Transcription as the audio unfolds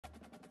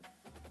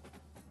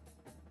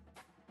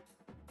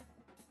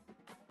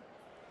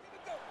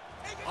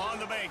On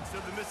the banks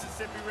of the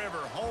Mississippi River,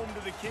 home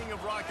to the king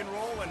of rock and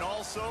roll and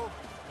also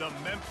the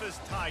Memphis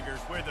Tigers,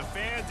 where the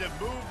fans have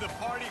moved the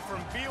party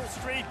from Beale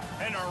Street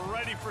and are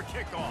ready for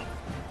kickoff.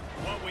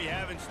 What we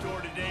have in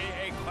store today,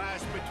 a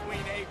clash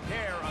between a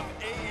pair of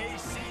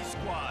AAC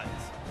squads.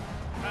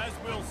 As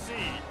we'll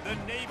see, the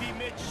Navy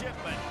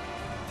midshipmen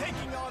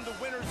taking on the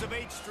winners of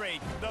 8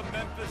 straight, the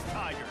Memphis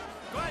Tigers.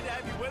 Glad to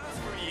have you with us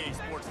for EA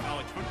Sports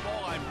College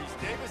Football. I'm Reese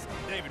Davis,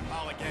 David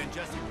Pollack and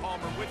Jesse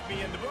Palmer with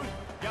me in the booth.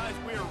 Guys,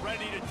 we're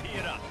ready to tee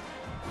it up.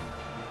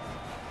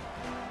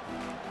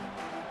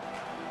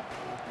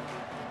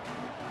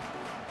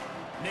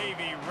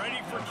 Navy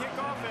ready for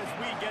kickoff as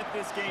we get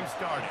this game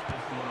started.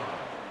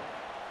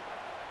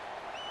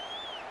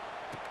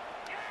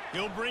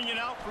 He'll bring it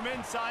out from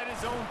inside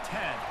his own 10.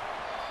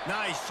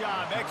 Nice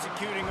job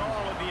executing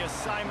all of the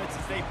assignments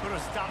as they put a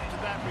stop to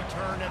that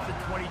return at the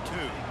 22.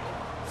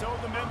 So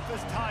the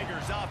Memphis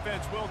Tigers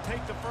offense will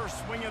take the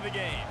first swing of the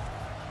game.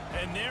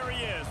 And there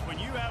he is. When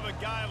you have a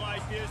guy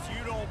like this,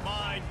 you don't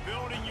mind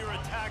building your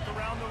attack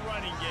around the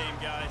running game,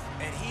 guys.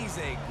 And he's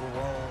a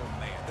grown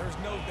man. There's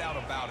no doubt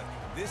about it.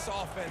 This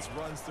offense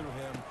runs through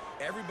him.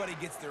 Everybody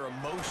gets their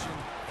emotion,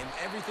 and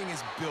everything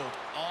is built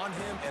on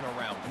him and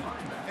around him.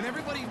 And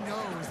everybody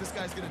knows this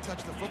guy's going to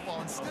touch the football,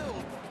 and still,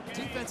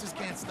 defenses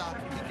can't stop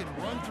him. He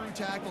can run through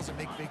tackles and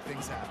make big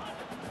things happen.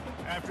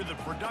 After the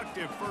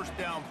productive first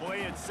down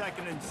play, it's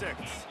 2nd and 6.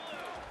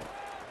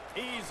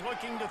 He's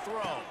looking to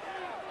throw.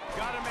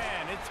 Got a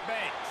man, it's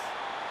Banks.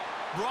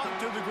 Brought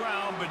to the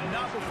ground, but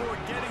not before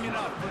getting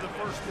enough for the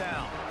first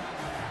down.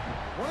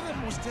 One of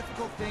the most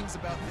difficult things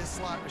about this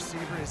slot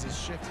receiver is his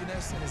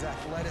shiftiness and his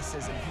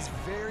athleticism. He's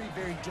very,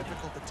 very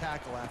difficult to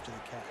tackle after the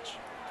catch.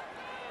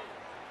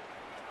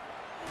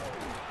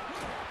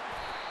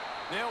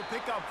 They'll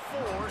pick up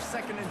 4,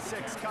 2nd and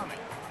 6 coming.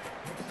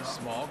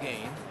 Small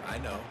gain, I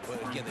know,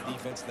 but again, the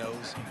defense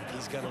knows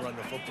he's going to run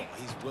the football.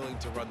 He's willing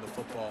to run the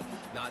football,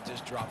 not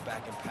just drop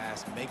back and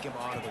pass, make him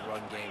honor the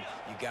run game.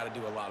 You got to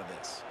do a lot of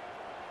this.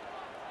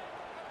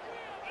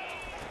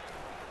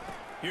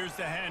 Here's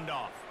the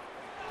handoff.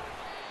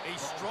 A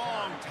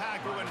strong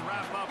tackle and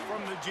wrap up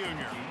from the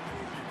junior.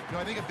 You know,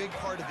 I think a big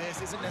part of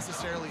this isn't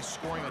necessarily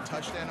scoring a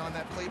touchdown on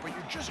that play, but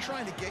you're just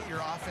trying to get your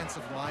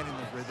offensive line in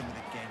the rhythm of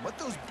the game. Let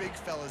those big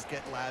fellas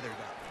get lathered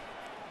up.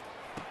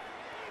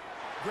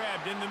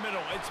 Grabbed in the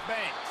middle, it's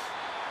Banks.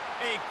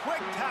 A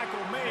quick tackle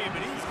made,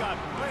 but he's got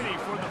plenty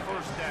for the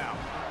first down.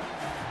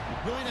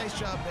 Really nice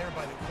job there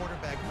by the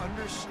quarterback,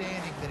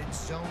 understanding that it's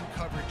zone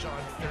coverage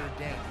on 3rd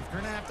down. If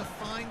you're going to have to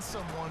find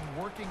someone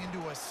working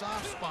into a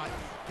soft spot,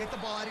 get the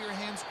ball out of your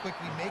hands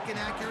quickly, make an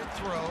accurate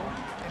throw,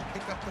 and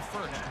pick up the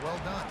first. Well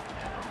done.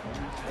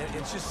 And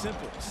it's just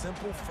simple.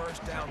 Simple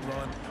first down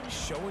run,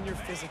 showing your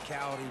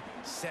physicality,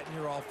 setting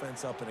your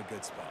offense up in a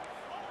good spot.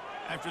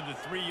 After the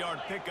 3-yard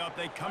pickup,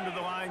 they come to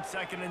the line,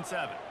 2nd and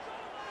 7.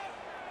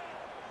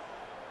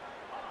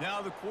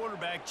 Now the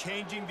quarterback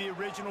changing the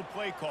original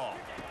play call.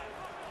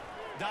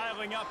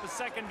 Dialing up a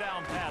 2nd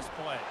down pass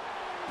play.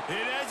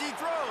 Hit as he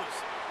throws.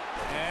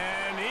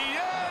 And he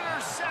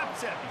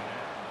intercepts it.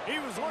 He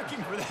was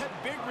looking for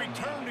that big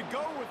return to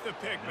go with the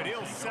pick, but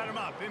he'll set him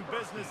up in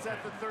business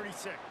at the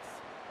 36.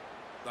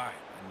 All right,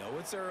 I know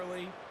it's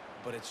early,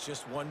 but it's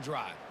just one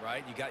drive,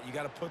 right? You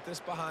got to put this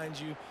behind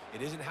you.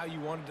 It isn't how you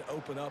wanted to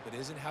open up. It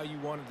isn't how you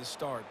wanted to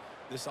start.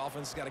 This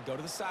offense has got to go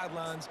to the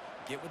sidelines,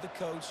 get with the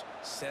coach,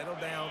 settle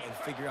down, and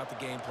figure out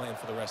the game plan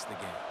for the rest of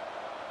the game.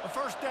 A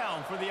first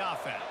down for the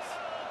offense.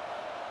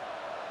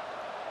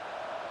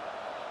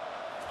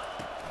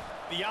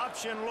 The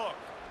option look.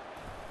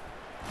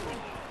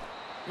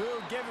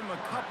 We'll give him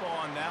a couple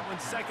on that one.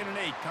 2nd and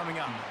 8 coming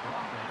up.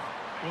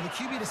 Well, the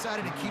QB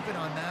decided to keep it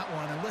on that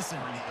one. And listen,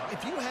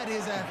 if you had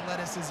his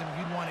athleticism,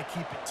 you'd want to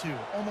keep it too.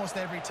 Almost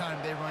every time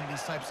they run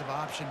these types of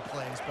option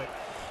plays. But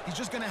he's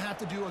just going to have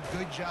to do a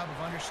good job of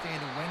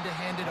understanding when to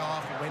hand it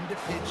off, when to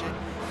pitch it,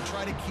 and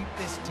try to keep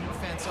this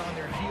defense on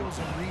their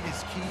heels and read his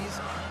keys.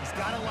 He's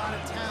got a lot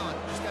of talent.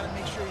 Just got to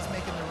make sure he's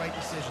making the right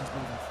decisions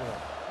moving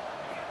forward.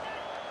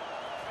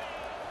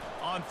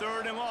 On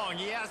 3rd and long,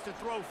 he has to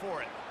throw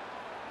for it.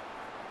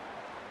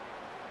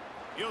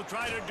 He'll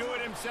try to do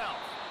it himself.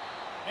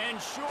 And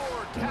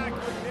sure,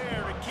 tackling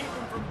there to keep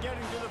him from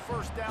getting to the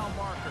first down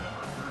marker.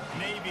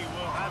 Navy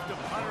will have to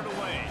punt it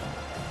away.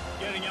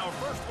 Getting our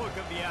first look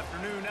of the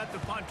afternoon at the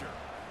punter.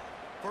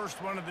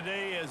 First one of the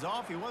day is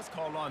off. He was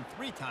called on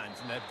 3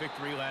 times in that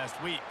victory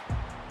last week.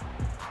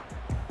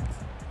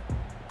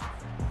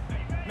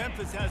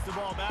 Memphis has the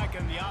ball back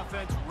and the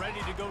offense ready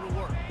to go to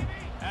work.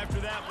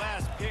 After that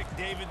last pick,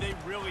 David, they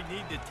really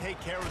need to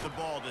take care of the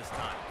ball this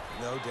time.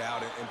 No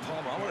doubt. And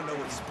Palmer, I want to know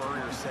what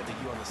Spurrier said to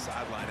you on the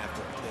sideline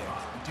after a pick.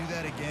 Do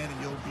that again, and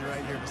you'll be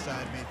right here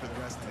beside me for the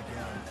rest of the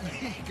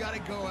game. You got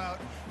to go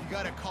out. You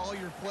got to call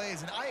your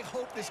plays. And I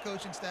hope this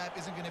coaching staff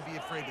isn't going to be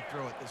afraid to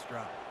throw at this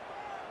drop.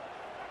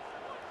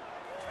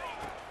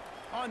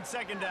 On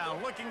 2nd down,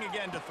 looking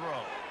again to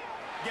throw.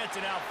 Gets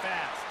it out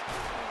fast.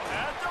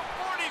 At the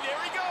 40, there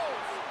he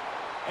goes.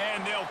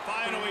 And they'll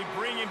finally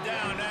bring him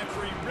down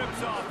after he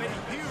rips off a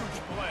huge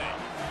play.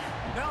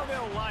 Now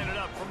they'll line it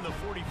up from the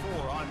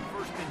 44 on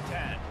 1st and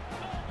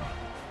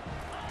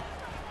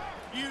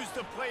 10. Use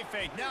the play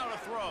fake, now to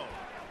throw.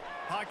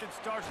 Pocket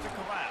starts to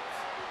collapse.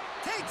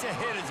 Takes a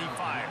hit as he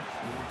fires.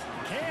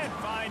 Can't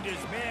find his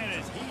man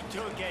as he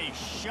took a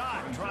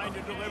shot trying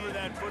to deliver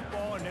that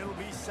football, and it'll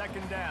be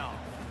 2nd down.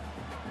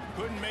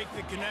 Couldn't make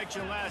the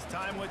connection last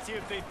time. Let's see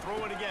if they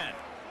throw it again.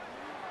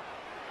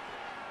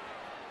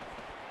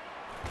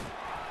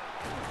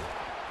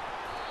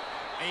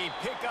 A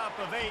pickup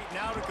of 8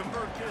 now to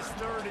convert this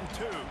 3rd and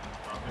 2.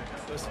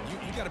 Listen,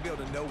 you got to be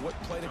able to know what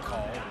play to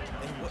call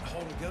and what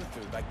hole to go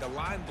through. Like the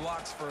line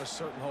blocks for a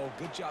certain hole.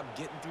 Good job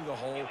getting through the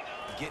hole,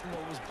 getting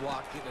what was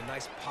blocked, getting a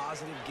nice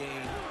positive gain,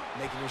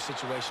 making your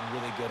situation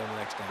really good on the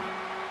next down.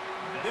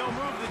 They'll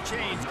move the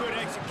chains. Good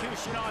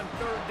execution on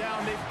 3rd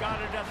down. They've got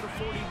it at the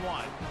 41.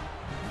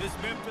 This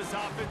Memphis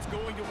offense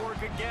going to work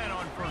again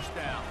on 1st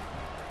down.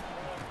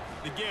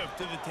 The give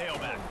to the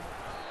tailback.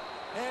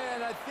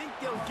 And I think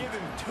they'll give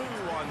him 2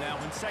 on that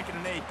one. 2nd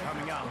and 8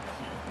 coming up.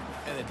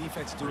 And the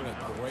defense doing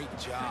a great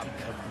job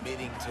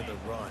committing to the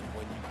run.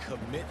 When you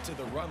commit to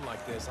the run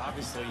like this,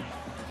 obviously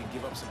you can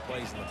give up some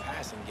plays in the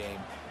passing game,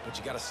 but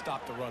you got to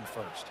stop the run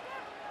first.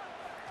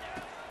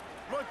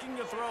 Looking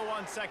to throw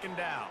on 2nd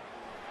down.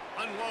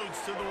 Unloads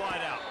to the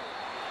wideout.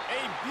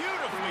 A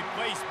beautifully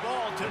placed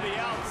ball to the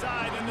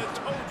outside and the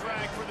toe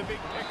drag for the big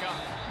pickup.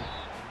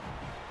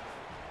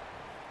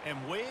 And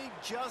wait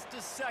just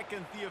a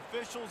second. The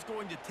official's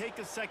going to take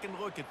a second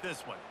look at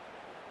this one.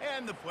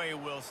 And the play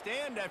will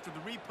stand after the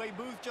replay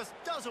booth just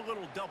does a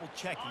little double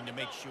checking to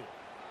make sure.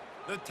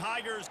 The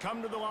Tigers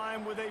come to the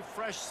line with a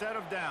fresh set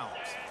of downs.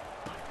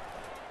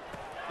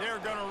 They're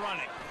going to run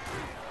it.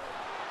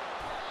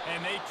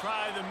 And they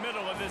try the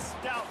middle of this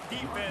stout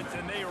defense,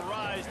 and they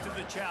rise to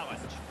the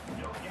challenge.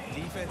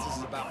 Defense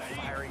is about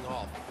firing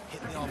off,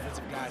 hitting the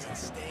offensive guys, and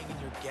staying in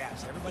your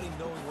gaps. Everybody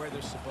knowing where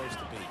they're supposed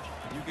to be.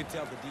 You could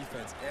tell the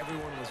defense,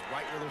 everyone was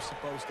right where they're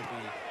supposed to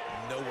be,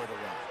 nowhere to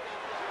run.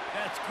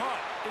 That's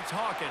caught. It's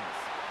Hawkins.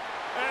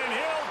 And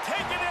he'll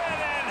take it in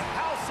and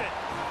house it.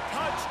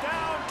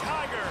 Touchdown,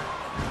 Tiger.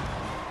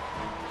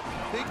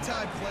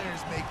 Big-time players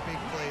make big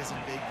plays in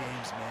big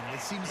games, man. It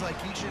seems like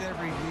each and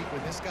every week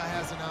when this guy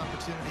has an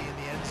opportunity in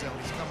the end zone,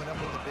 he's coming up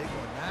with a big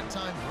one. That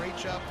time, great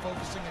job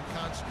focusing and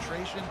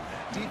concentration.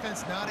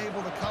 Defense not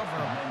able to cover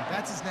him.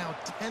 That's his now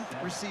 10th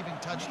receiving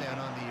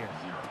touchdown on the year.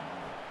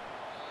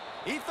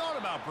 He thought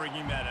about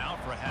bringing that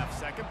out for a half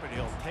second, but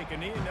he'll take a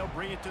knee and they'll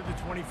bring it to the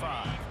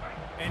 25.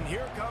 And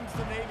here comes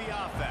the Navy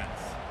offense.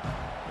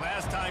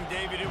 Last time,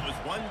 David, it was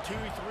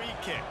 1-2-3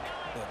 kick.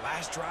 The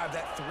last drive,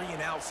 that 3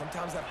 and out,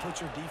 sometimes that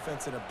puts your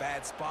defense in a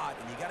bad spot,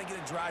 and you got to get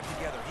a drive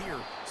together here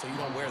so you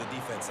don't wear the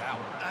defense out.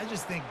 I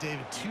just think,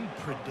 David, too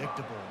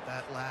predictable,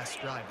 that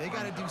last drive. They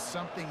got to do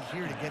something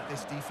here to get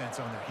this defense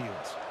on their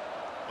heels.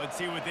 Let's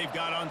see what they've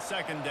got on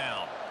 2nd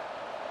down.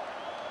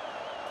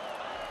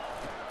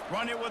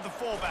 Run it with the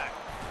fullback.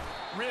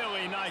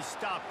 Really nice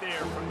stop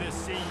there from this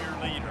senior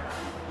leader.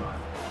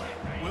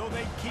 Will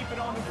they keep it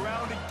on the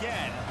ground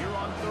again here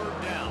on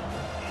 3rd down?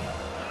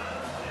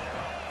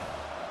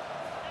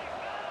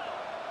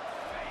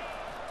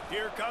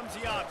 Here comes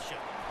the option.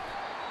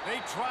 They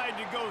tried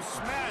to go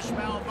smash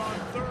mouth on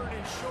 3rd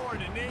and short,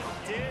 and it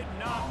did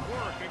not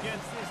work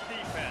against this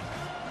defense.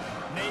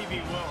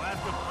 Navy will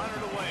have to punt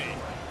it away.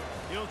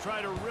 He'll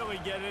try to really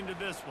get into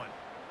this one.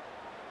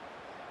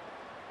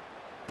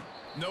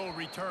 No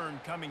return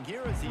coming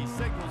here as he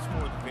signals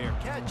for the fair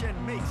catch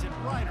and makes it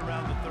right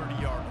around the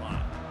 30-yard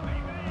line.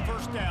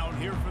 1st down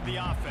here for the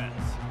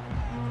offense.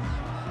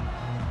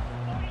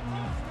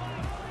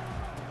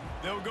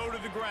 They'll go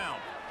to the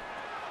ground.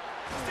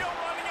 Still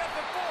running at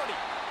the 40.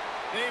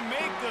 They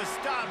make the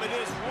stop, but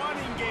this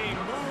running game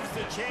moves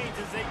the chains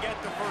as they get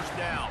the 1st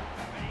down.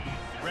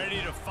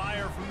 Ready to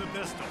fire from the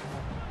pistol.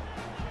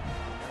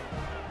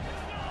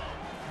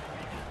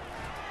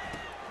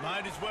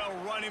 Might as well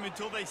run him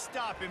until they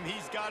stop him.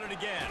 He's got it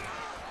again.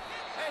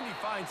 And he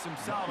finds some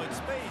solid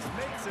space,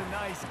 makes a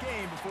nice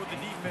game before the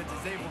defense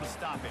is able to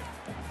stop him.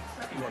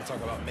 You want to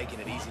talk about making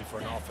it easy for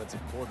an offensive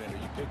coordinator.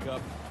 You pick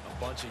up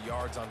a bunch of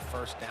yards on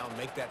 1st down,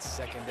 make that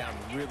 2nd down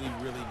really,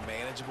 really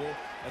manageable.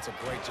 That's a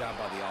great job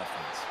by the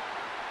offense.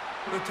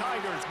 The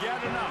Tigers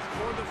get enough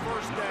for the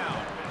 1st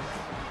down.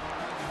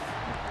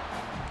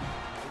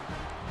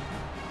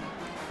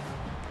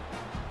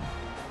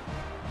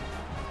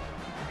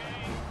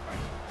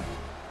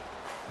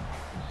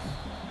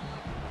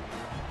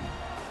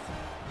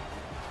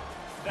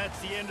 That's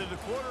the end of the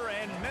quarter,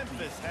 and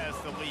Memphis has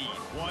the lead.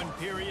 1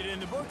 period in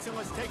the books, and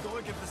let's take a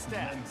look at the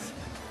stats.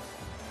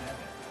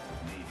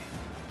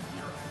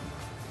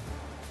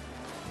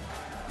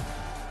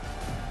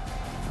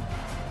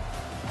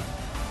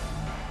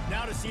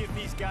 Now to see if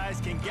these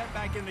guys can get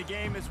back in the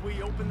game as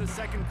we open the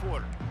 2nd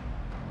quarter.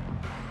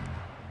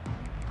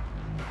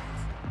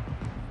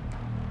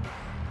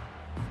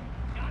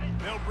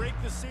 They'll break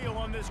the seal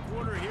on this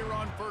quarter here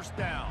on 1st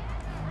down.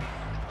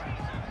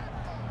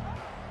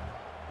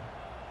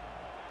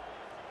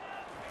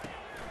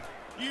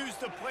 Use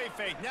the play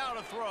fake, now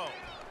to throw.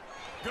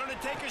 Gonna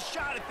take a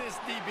shot at this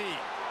DB.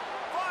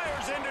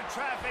 Fires into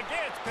traffic,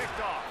 and it's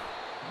picked off.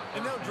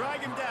 And they'll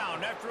drag him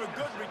down after a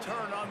good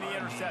return on the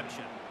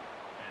interception.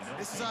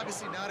 This is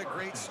obviously not a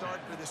great start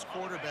for this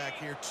quarterback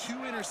here. 2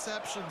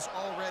 interceptions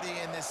already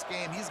in this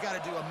game. He's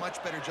got to do a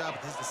much better job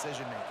with his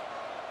decision-making.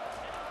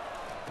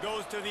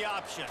 Goes to the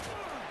option.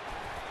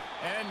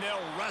 And they'll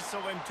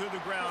wrestle him to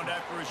the ground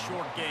after a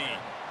short gain.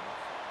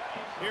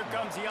 Here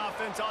comes the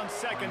offense on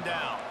second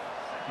down.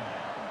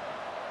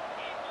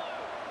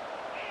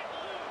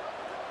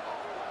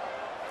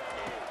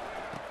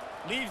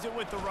 Leaves it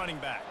with the running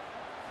back.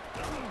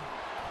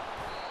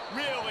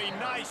 Really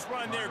nice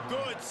run there.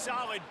 Good,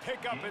 solid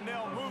pickup, and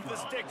they'll move the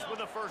sticks with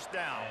a first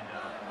down.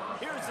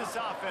 Here's this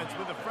offense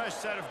with a fresh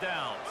set of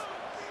downs.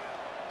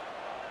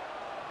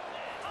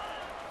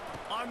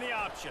 On the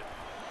option.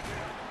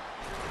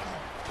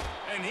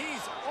 And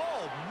he's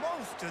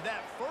almost to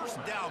that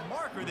first down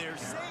marker there,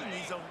 saying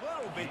he's a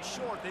little bit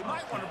short. They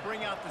might want to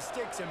bring out the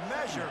sticks and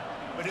measure,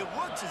 but it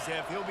looks as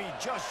if he'll be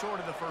just short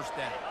of the first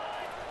down.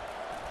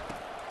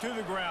 To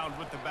the ground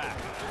with the back.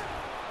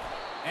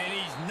 And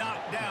he's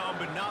knocked down,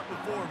 but not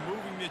before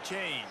moving the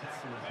chains.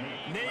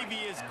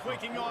 Navy is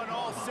clicking on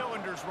all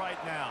cylinders right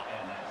now.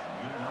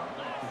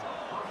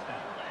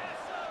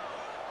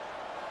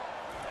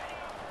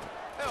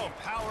 They'll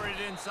power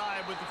it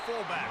inside with the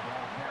fullback.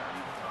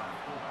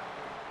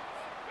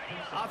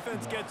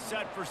 Offense gets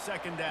set for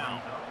second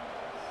down.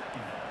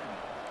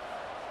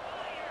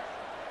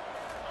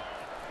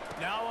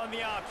 Now on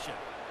the option.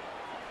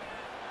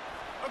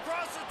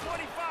 Across the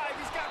 25,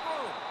 he's got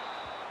room.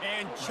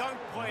 And chunk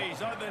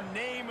plays are the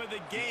name of the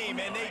game,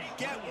 and they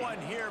get one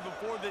here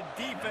before the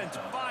defense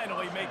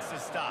finally makes the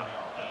stop.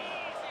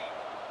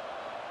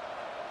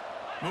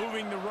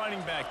 Moving the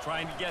running back,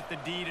 trying to get the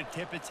D to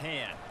tip its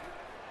hand.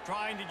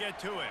 Trying to get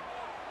to him.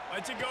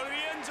 Lets it go to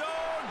the end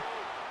zone.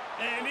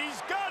 And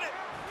he's got it.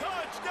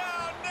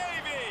 Touchdown,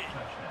 Navy!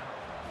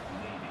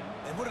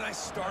 And what a nice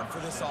start for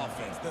this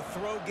offense. The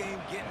throw game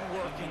getting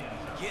working,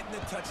 getting the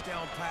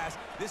touchdown pass.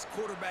 This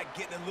quarterback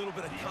getting a little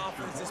bit of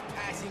confidence. This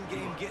passing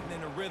game getting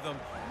in a rhythm.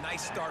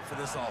 Nice start for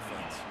this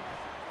offense.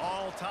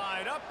 All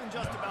tied up and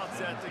just about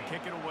set to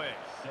kick it away.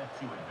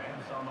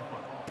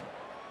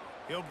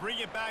 He'll bring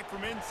it back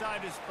from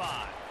inside his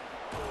 5.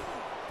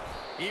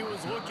 He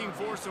was looking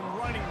for some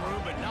running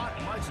room, but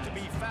not much to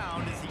be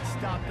found as he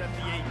stopped at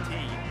the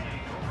 18.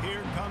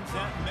 Here comes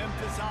that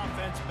Memphis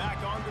offense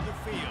back onto the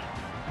field.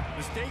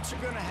 Mistakes are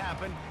going to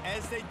happen,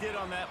 as they did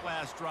on that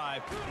last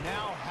drive.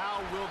 Now,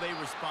 how will they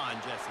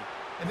respond, Jesse?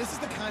 And this is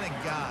the kind of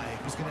guy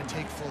who's going to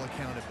take full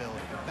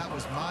accountability. That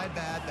was my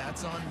bad.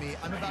 That's on me.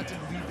 I'm about to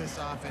lead this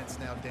offense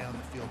now down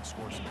the field to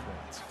score some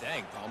points.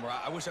 Dang, Palmer,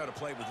 I wish I would have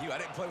played with you. I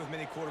didn't play with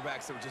many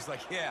quarterbacks that were just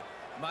like, yeah,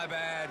 my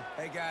bad.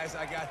 Hey, guys,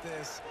 I got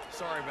this.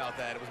 Sorry about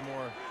that. It was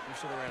more, we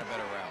should have ran a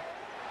better route.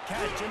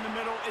 Catch in the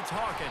middle, it's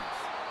Hawkins.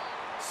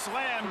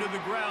 Slammed to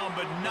the ground,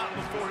 but not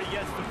before he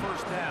gets the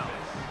first down.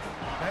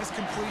 Nice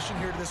completion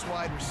here to this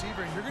wide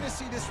receiver, and you're going to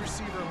see this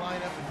receiver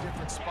line up in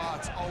different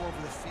spots all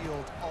over the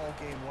field all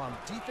game long.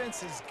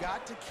 Defense has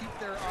got to keep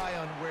their eye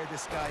on where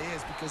this guy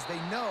is because they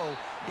know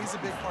he's a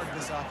big part of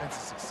this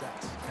offense's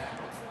success.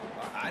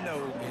 I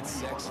know it's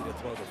sexy to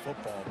throw the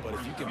football, but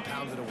if you can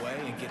pound it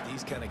away and get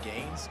these kind of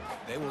gains,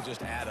 they will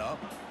just add up,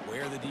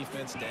 wear the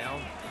defense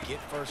down, get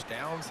first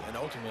downs, and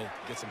ultimately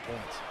get some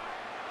points.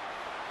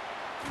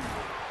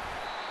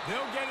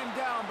 They'll get him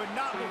down, but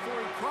not before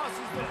he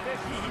crosses the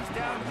 50. He's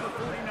down to the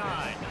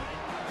 49.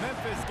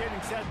 Memphis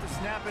getting set to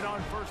snap it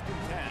on 1st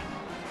and 10.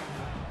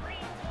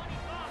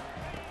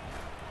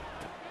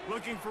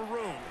 Looking for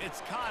room.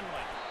 It's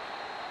Conley.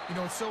 You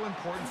know, it's so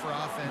important for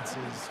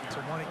offenses to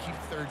want to keep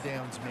third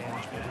downs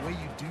manageable. The way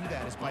you do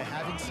that is by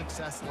having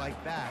success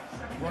like that,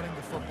 running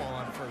the football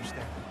on 1st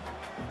down.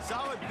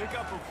 Solid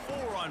pickup of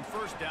 4 on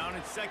 1st down.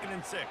 It's 2nd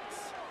and 6.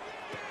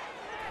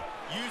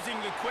 Using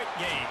the quick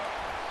game.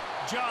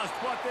 Just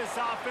what this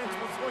offense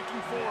was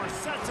looking for.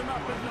 Sets him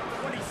up in the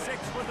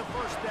 26 for the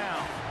first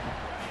down.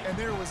 And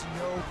there was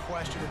no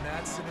question in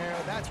that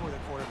scenario. That's where the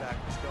quarterback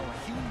was going.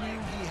 He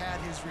knew he had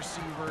his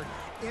receiver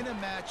in a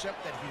matchup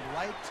that he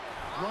liked,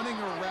 running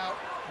a route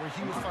where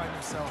he would find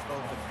himself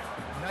open.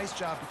 Nice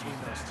job between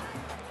those two.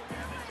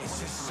 It's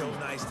just so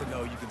nice to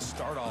know you can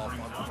start off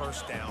on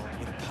 1st down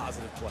with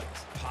positive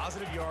plays.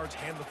 Positive yards,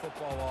 hand the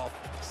football off,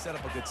 set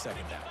up a good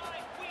 2nd down.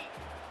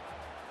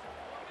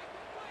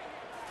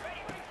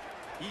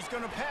 He's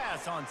going to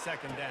pass on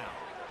 2nd down.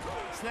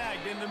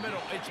 Snagged in the middle.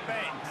 It's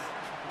Banks.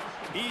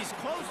 He's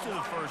close to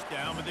the first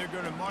down, but they're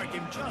going to mark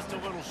him just a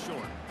little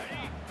short.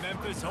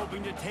 Memphis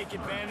hoping to take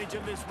advantage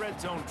of this red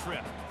zone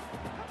trip.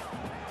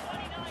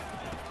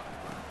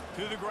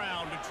 To the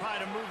ground to try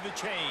to move the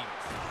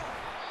chains.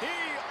 He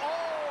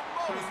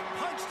almost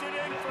punched it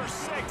in for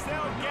 6.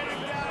 They'll get him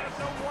down at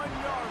the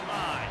 1-yard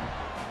line.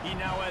 He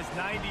now has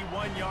 91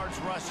 yards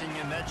rushing,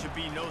 and that should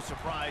be no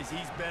surprise.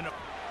 He's been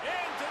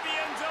into the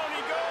end zone.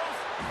 He goes.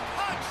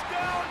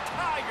 Touchdown,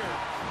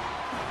 Tigers!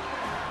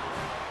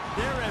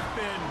 There have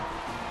been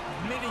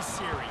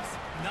miniseries,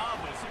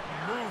 novels,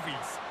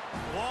 movies,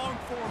 Long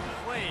form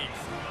plays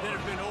that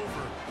have been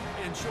over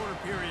in shorter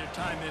period of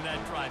time than that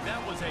drive.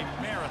 That was a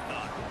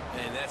marathon.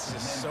 And that's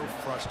just so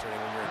frustrating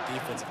when you're a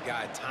defensive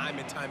guy time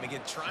and time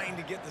again trying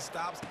to get the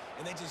stops,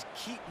 and they just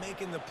keep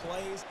making the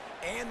plays,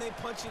 and they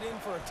punch it in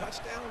for a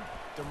touchdown.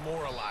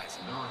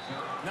 Demoralizing.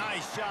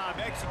 Nice job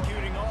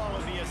executing all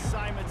of the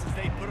assignments as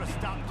they put a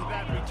stop to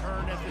that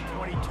return at the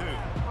 22.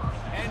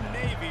 And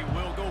Navy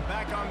will go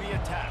back on the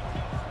attack.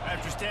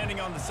 After standing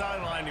on the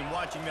sideline and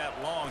watching that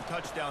long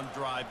touchdown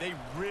drive, they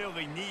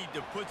really need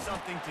to put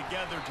something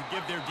together to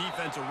give their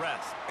defense a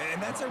rest.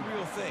 And that's a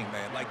real thing,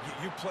 man. Like,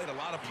 you played a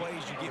lot of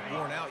plays, you get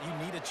worn out.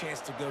 You need a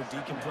chance to go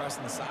decompress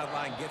on the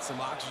sideline, get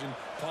some oxygen.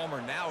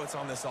 Palmer, now it's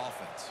on this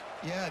offense.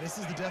 Yeah, this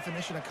is the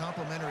definition of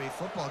complementary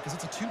football because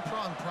it's a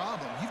two-pronged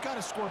problem. You've got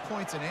to score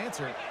points and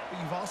answer, but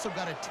you've also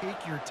got to take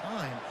your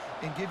time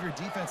and give your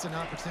defense an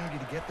opportunity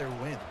to get their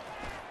win.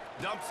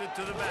 Dumps it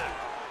to the back.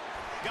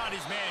 Got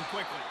his man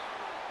quickly.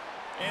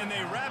 And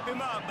they wrap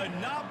him up, but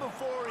not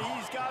before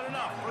he's got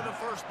enough for the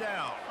first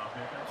down.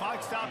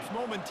 Clock stops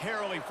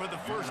momentarily for the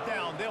first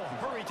down. They'll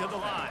hurry to the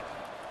line.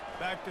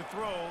 Back to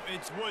throw,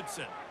 it's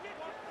Woodson.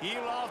 He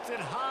lofts it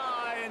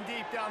high and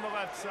deep down the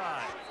left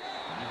side.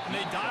 And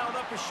they dialed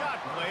up a shot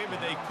play,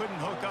 but they couldn't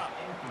hook up.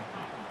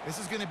 This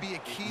is going to be a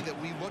key that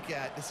we look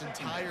at this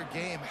entire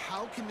game.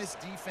 How can this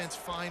defense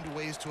find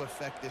ways to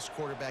affect this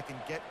quarterback and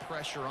get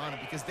pressure on him?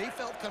 Because they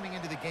felt coming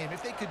into the game,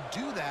 if they could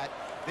do that,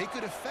 they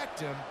could affect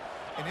him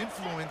and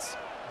influence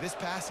this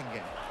passing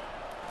game.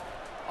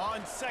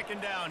 On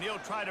second down, he'll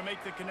try to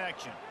make the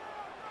connection.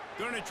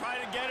 Going to try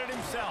to get it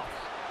himself.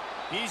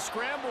 He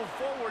scrambled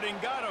forward and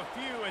got a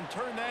few and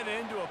turned that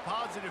into a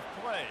positive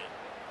play.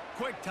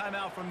 Quick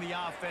timeout from the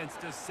offense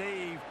to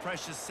save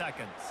precious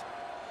seconds.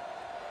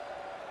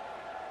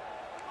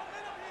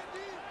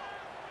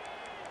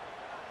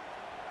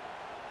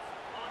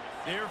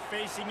 They're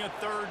facing a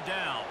third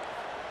down.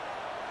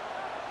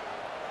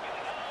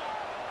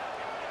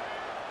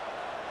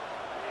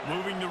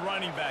 Moving the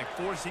running back,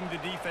 forcing the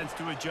defense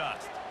to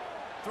adjust.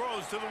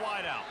 Throws to the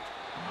wideout.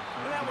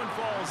 And that one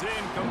falls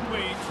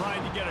incomplete,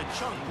 trying to get a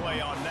chunk play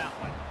on that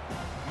one.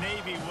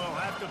 Navy will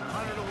have to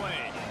punt it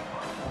away.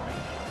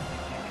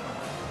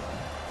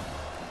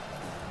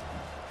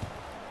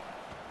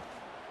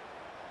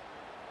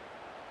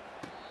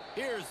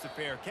 Here's the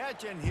fair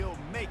catch, and he'll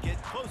make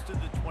it close to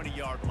the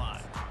 20-yard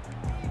line.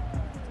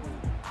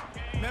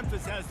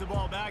 Memphis has the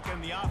ball back,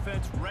 and the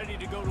offense ready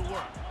to go to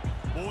work.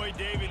 Boy,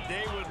 David,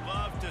 they would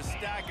love to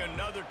stack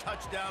another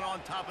touchdown on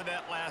top of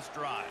that last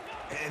drive.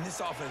 And this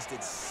offense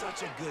did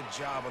such a good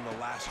job on the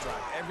last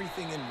drive.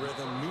 Everything in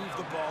rhythm, moved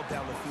the ball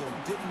down the field,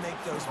 didn't make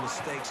those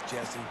mistakes,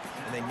 Jesse,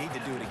 and they need to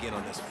do it again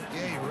on this one.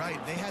 Yeah, you're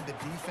right. They had the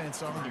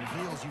defense on their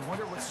heels. You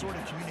wonder what sort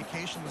of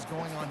communication was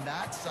going on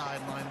that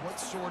sideline. What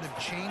sort of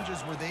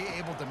changes were they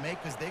able to make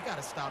because they got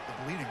to stop the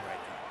bleeding right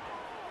now.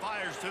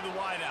 Fires to the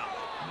wideout.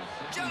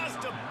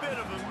 Just a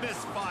bit of a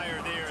misfire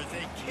there as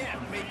they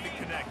can't make the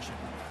connection.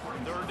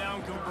 Third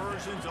down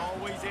conversion's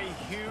always a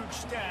huge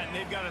stat, and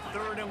they've got a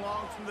third and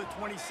long from the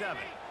 27.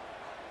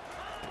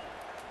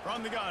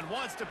 From the gun,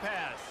 wants to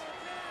pass.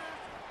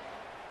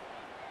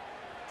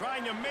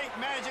 Trying to make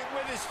magic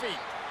with his feet.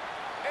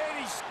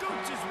 And he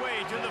scoots his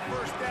way to the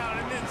first down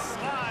and then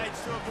slides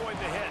to avoid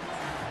the hit.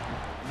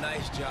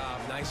 Nice job.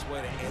 Nice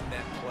way to end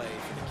that play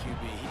for the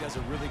QB. He does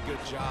a really good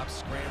job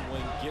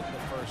scrambling, getting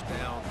the first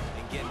down,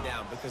 and getting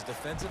down. Because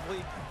defensively,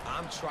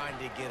 I'm trying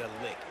to get a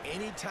lick.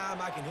 Anytime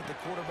I can hit the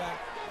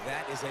quarterback,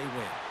 that is a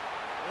win.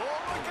 Oh,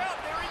 look out.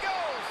 There he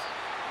goes.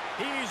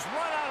 He's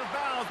run out of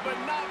bounds, but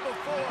not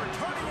before.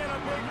 Turning in a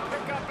big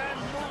pickup and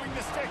moving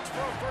the sticks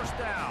for a first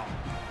down.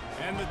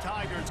 And the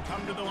Tigers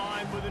come to the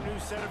line with a new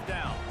set of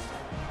downs.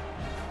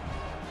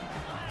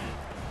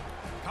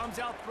 Comes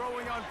out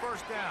throwing on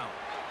first down.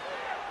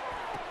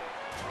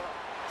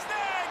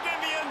 Snagged in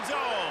the end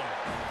zone.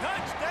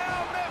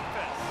 Touchdown,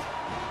 Memphis.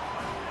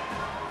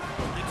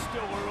 It's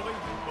still early,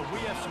 but we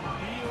have some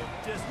real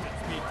distance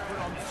being put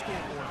on the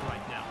scoreboard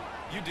right now.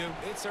 You do.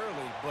 It's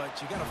early, but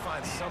you got to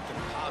find something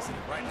positive.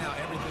 Right now,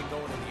 everything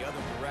going in the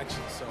other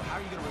direction. So how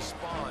are you going to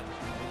respond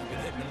when you've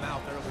been hitting the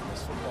mouth early in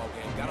this football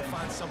game? Got to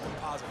find something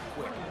positive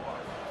quick.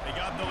 They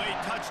got the late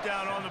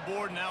touchdown on the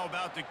board, now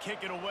about to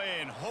kick it away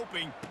and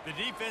hoping the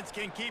defense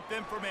can keep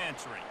them from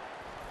answering.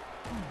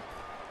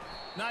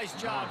 Nice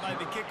job by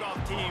the kickoff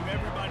team.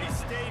 Everybody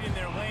stayed in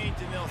their lanes,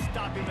 and they'll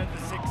stop him at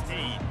the 16.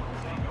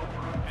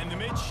 And the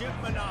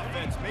midshipman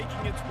offense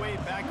making its way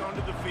back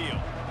onto the field.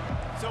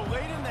 So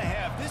late in the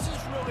half, this is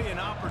really an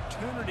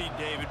opportunity,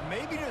 David,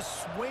 maybe to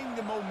swing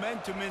the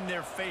momentum in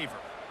their favor.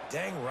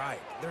 Dang right.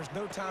 There's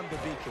no time to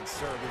be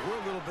conservative.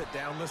 We're a little bit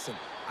down. Listen,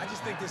 I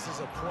just think this is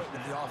a point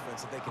with the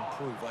offense that they can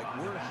prove. Like,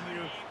 we're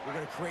here, we're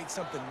going to create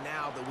something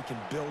now that we can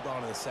build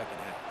on in the second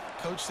half.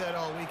 Coach said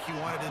all week he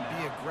wanted to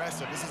be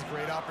aggressive. This is a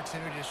great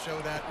opportunity to show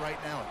that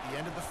right now. At the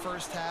end of the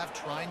first half,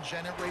 try and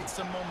generate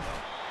some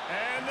momentum.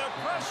 And the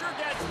pressure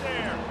gets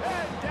there.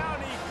 And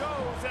down he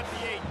goes at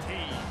the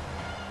 18.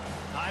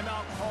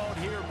 Timeout called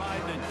here by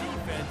the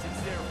defense.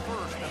 It's their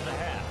first of the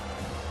half.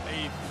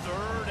 A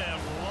third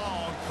and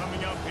long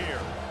coming up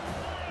here.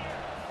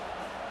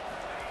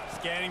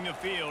 Scanning the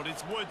field,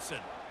 it's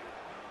Woodson.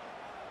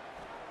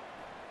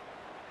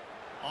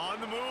 On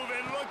the move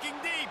and looking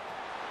deep.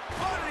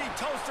 Oh, did he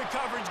toast the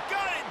coverage?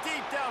 Got it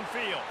deep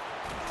downfield.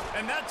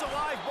 And that's a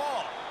live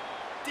ball.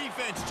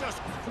 Defense just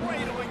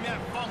cradling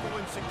that fumble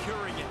and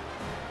securing it.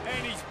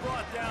 And he's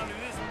brought down, and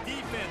this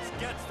defense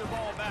gets the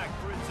ball back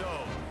for its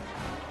own.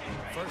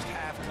 First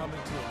half coming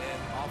to an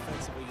end.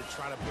 Offensively, you're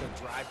trying to put a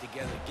drive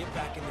together, get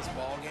back in this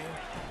ball game.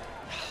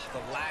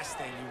 The last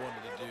thing you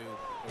wanted to do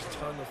was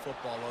turn the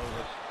football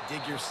over,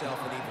 dig yourself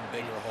an even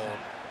bigger hole.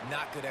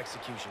 Not good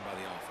execution by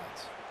the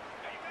offense.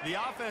 The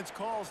offense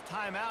calls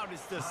timeout.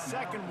 It's the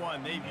second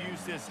one they've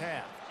used this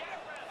half.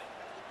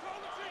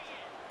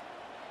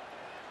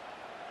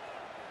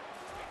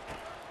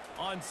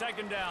 On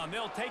second down,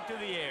 they'll take to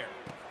the air.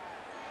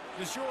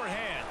 The short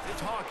hands,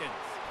 it's Hawkins.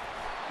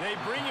 They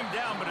bring him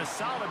down, but a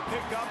solid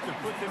pickup to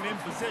put them in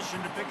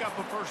position to pick up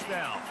a first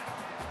down.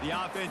 The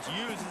offense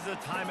uses a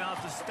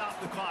timeout to stop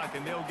the clock,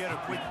 and they'll get a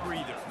quick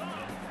breather.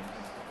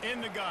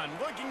 In the gun,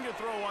 looking to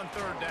throw on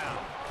third down.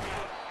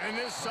 And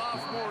this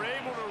sophomore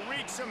able to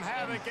wreak some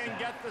havoc and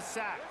get the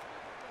sack.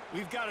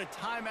 We've got a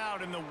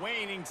timeout in the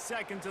waning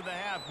seconds of the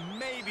half.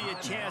 Maybe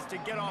a chance to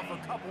get off a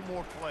couple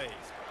more plays.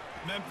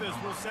 Memphis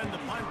will send the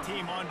punt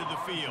team onto the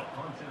field.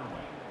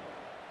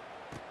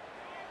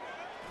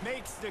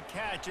 Makes the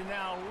catch, and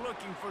now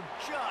looking for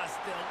just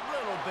a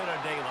little bit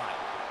of daylight.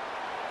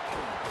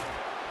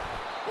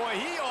 Boy,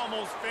 he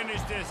almost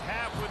finished this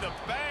half with a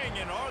bang,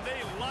 and are they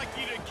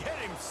lucky to get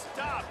him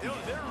stopped?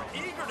 They're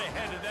eager to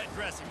head to that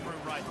dressing room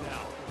right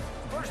now.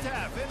 First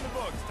half in the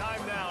books.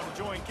 Time now to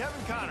join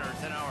Kevin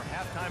Connors in our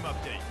halftime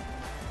update.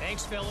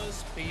 Thanks,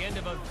 fellas. The end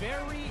of a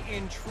very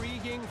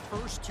intriguing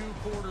first two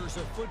quarters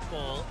of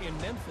football in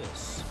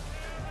Memphis.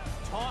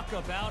 Talk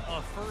about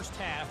a first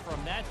half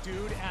from that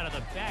dude out of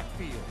the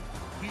backfield.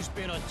 He's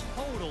been a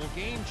total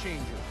game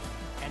changer.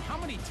 And how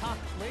many top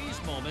plays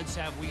moments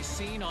have we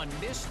seen on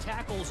missed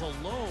tackles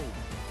alone?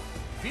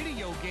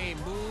 Video game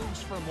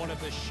moves from one of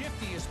the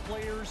shiftiest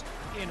players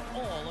in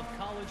all of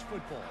college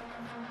football.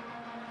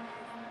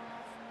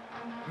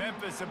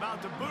 Memphis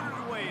about to boot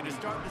it away to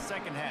start the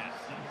second half.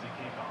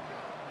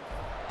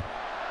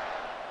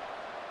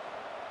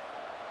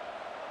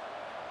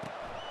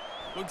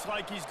 Looks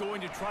like he's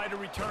going to try to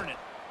return it.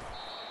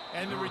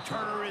 And the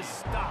returner is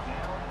stopped.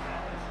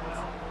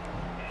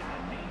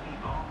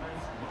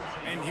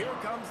 And here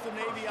comes the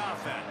Navy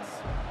offense.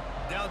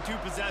 Down 2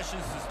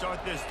 possessions to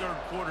start this third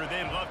quarter.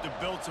 They'd love to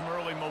build some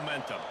early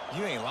momentum.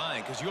 You ain't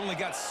lying, because you only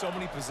got so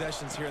many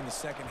possessions here in the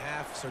second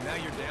half, so now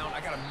you're down. I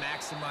got to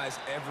maximize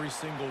every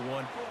single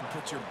one and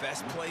put your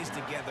best plays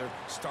together.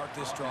 Start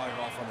this drive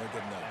off on a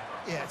good note.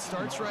 Yeah, it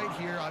starts right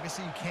here.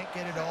 Obviously, you can't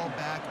get it all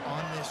back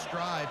on this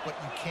drive, but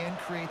you can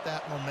create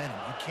that momentum.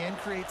 You can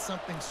create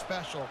something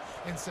special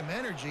and some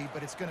energy,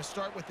 but it's going to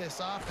start with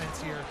this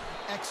offense here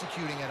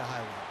executing at a high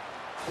level.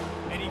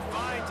 And he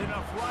finds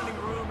enough running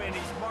room, and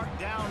he's marked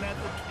down at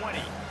the 20.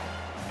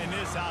 And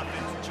this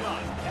offense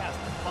just has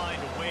to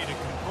find a way to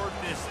convert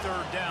this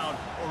third down,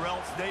 or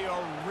else they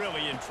are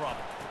really in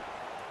trouble.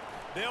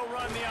 They'll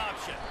run the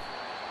option.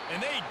 And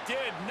they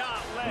did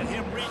not let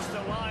him reach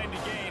the line to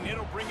gain.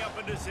 It'll bring up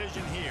a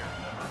decision here.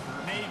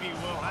 Navy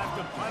will have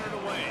to punt it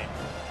away.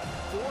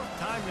 4th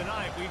time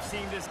tonight we've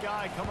seen this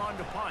guy come on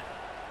to punt.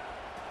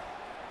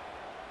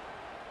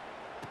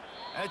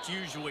 That's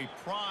usually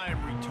prime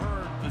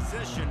return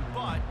position,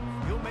 but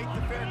he'll make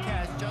the fair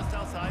catch just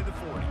outside the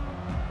 40.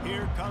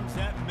 Here comes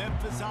that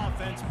Memphis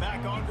offense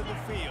back onto the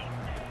field.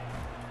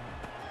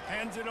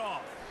 Hands it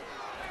off.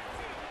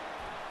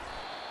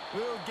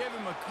 We'll give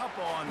him a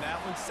couple on that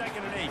one.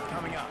 2nd and 8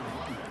 coming up.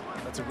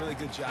 That's a really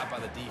good job by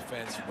the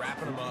defense,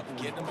 wrapping them up,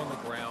 getting them on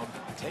the ground.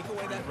 Take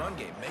away that run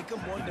game. Make them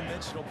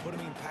one-dimensional, put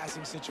them in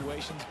passing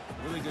situations.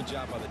 Really good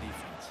job by the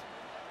defense.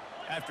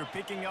 After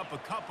picking up a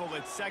couple,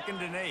 it's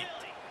 2nd and 8.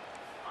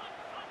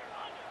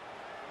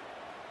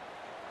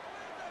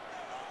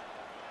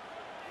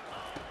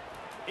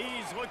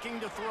 He's looking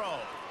to throw.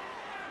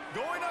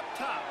 Going up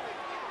top.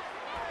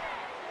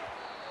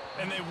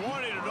 And they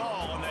wanted it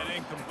all on that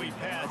incomplete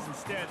pass.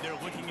 Instead, they're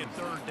looking at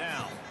 3rd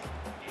down.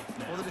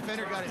 Well, the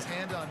defender got his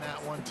hand on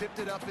that one, tipped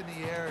it up in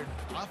the air.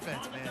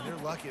 Offense, man, they're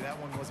lucky that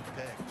one wasn't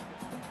picked.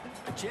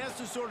 A chance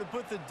to sort of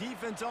put the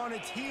defense on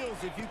its heels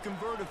if you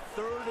convert a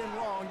 3rd and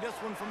long. This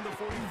one from the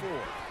 44.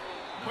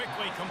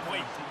 Quickly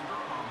complete.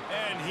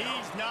 And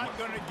he's not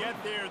going to get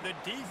there. The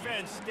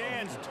defense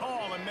stands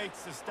tall and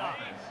makes the stop.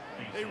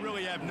 They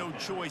really have no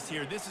choice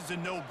here. This is a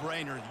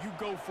no-brainer. You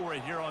go for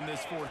it here on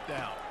this 4th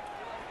down.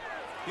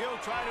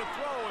 He'll try to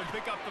throw and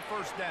pick up the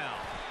first down.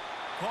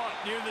 Caught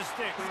near the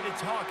sticks.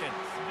 It's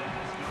Hawkins.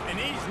 And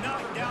he's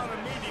knocked down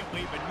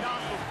immediately, but not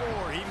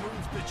before he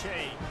moves the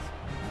chains.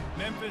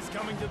 Memphis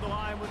coming to the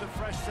line with a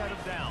fresh set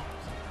of downs.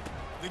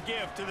 The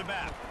give to the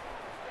back.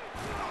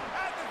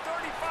 At the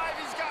 35,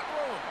 he's got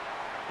room.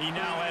 He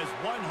now has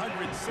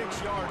 106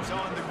 yards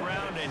on the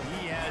ground, and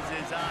he has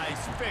his eyes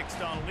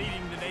fixed on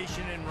leading the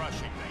nation in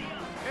rushing.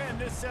 And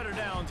this set of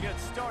downs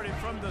gets started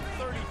from the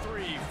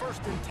 33,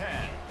 1st and 10.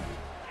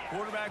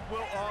 Quarterback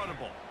will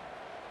audible.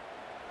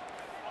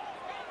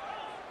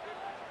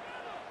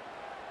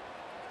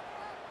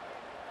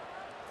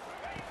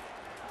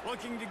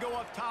 Looking to go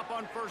up top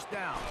on first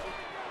down.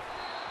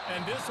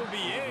 And this will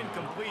be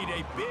incomplete.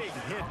 A big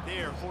hit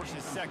there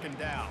forces second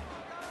down.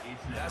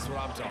 That's what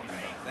I'm talking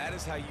about. That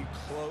is how you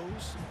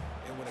close.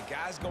 And when a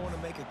guy's going to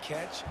make a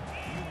catch,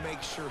 you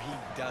make sure he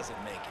doesn't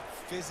make it.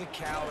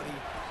 Physicality,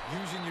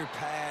 using your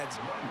pads,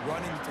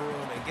 running through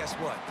them. And guess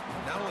what?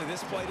 Not only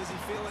this play does he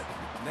feel it,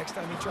 next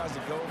time he tries to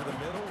go over the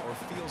middle or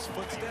feels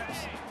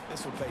footsteps,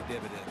 this will pay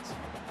dividends.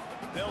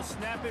 They'll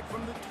snap it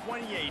from the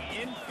 28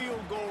 in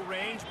field goal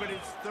range, but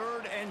it's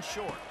 3rd and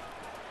short.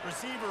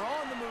 Receiver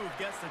on the move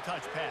gets the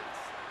touch pass.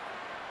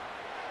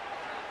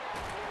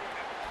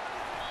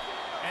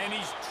 And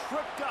he's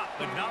tripped up,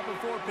 but not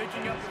before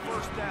picking up the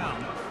first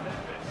down.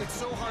 It's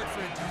so hard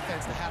for a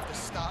defense to have to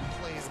stop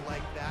plays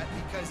like that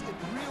because it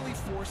really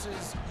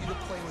forces you to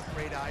play with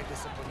great eye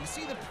discipline. You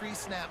see the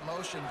pre-snap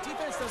motion.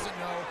 Defense doesn't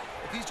know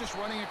if he's just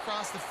running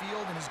across the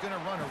field and he's going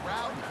to run a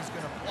route, if he's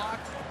going to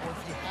block, or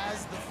if he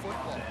has the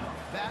football.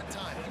 That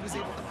time, he was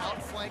able to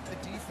outflank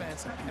the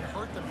defense and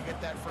hurt them to get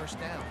that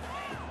first down.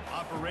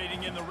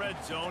 Operating in the red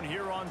zone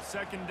here on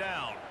second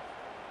down.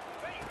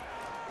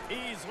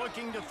 He's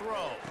looking to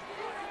throw.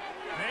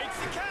 Makes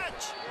the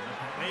catch.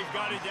 They've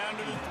got it down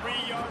to the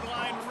 3-yard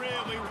line.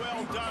 Really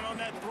well done on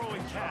that throw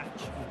and catch.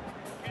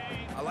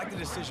 I like the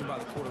decision by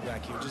the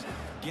quarterback here. Just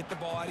get the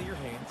ball out of your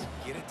hands,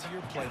 get it to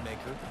your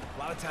playmaker. A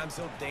lot of times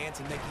he'll dance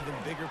and make even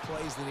bigger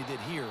plays than he did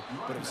here,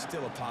 but it was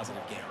still a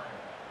positive game.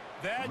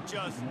 That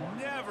just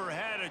never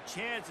had a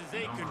chance as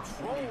they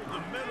controlled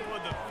the middle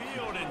of the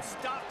field and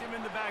stopped him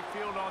in the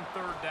backfield on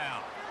 3rd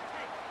down.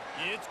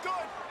 It's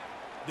good.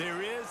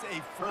 There is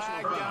a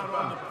flag down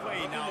on the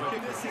play. Now,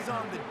 if this is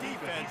on the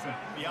defense,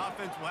 the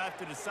offense will have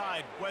to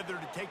decide whether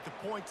to take the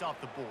points off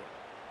the board.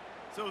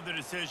 So the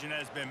decision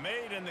has been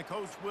made, and the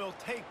coach will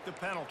take the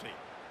penalty.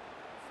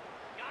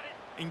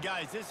 And,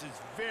 guys, this is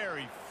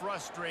very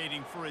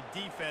frustrating for a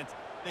defense.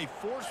 They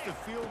forced the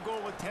field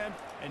goal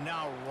attempt, and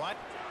now what?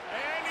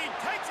 And he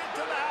takes it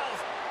to the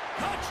house.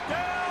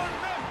 Touchdown,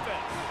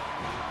 Memphis!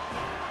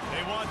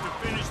 They want to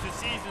finish the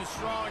season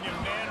strong, and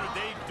man, are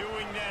they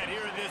doing that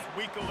here in this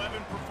Week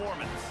 11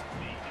 performance.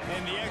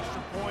 And the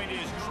extra point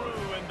is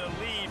true, and the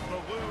lead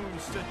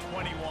balloons to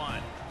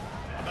 21.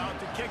 About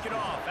to kick it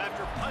off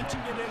after punching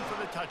it in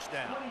for the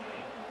touchdown.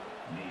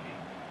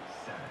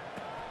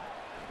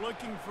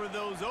 Looking for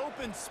those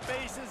open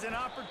spaces and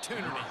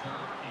opportunity.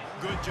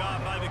 Good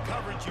job by the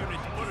coverage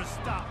unit to put a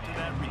stop to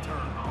that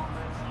return.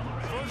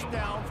 First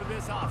down for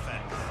this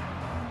offense.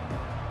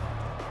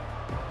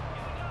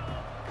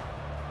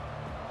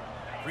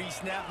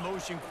 Pre-snap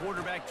motion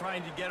quarterback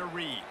trying to get a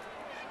read.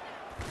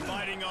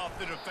 Fighting off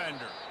the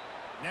defender.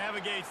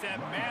 Navigates that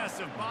mass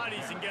of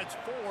bodies and gets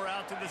 4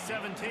 out to the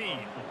 17.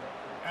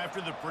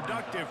 After the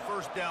productive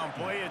first down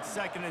play, it's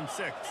 2nd and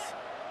 6.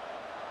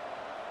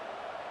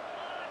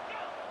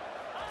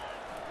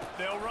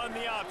 They'll run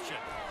the option.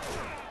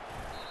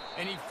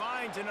 And he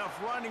finds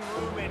enough running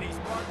room, and he's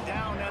marked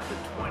down at the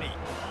 20.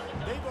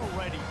 They've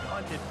already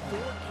punted 4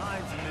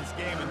 times in this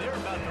game, and they're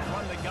about to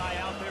run the guy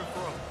out there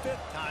for a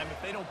 5th time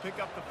if they don't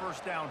pick up the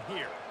first down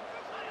here.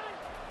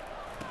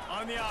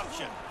 On the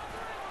option.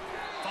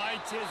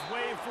 Fights his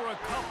way for a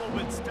couple,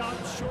 but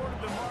stops short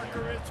of the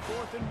marker. It's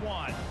 4th and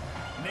 1.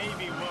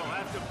 Navy will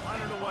have to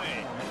punt it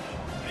away.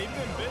 They've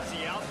been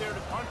busy out there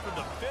to punt for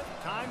the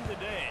 5th time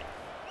today.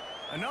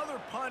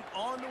 Another punt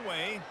on the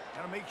way.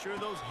 Got to make sure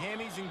those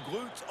hammies and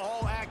glutes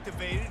all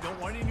activated. Don't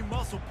want any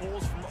muscle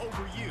pulls from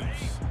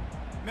overuse.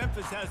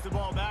 Memphis has the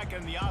ball back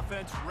and the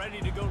offense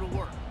ready to go to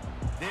work.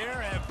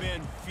 There have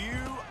been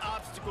few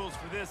obstacles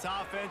for this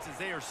offense as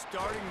they are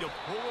starting to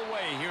pull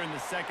away here in the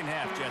second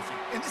half, Jesse.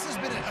 And this has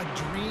been a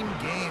dream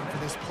game for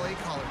this play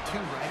caller too,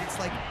 right? It's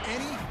like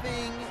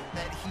anything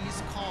that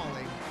he's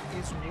calling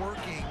is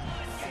working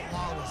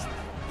flawlessly.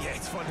 Yeah,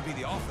 it's fun to be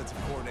the offensive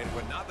coordinator,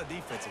 but not the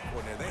defensive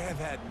coordinator. They have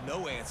had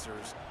no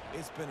answers.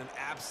 It's been an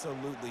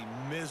absolutely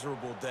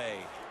miserable day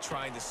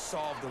trying to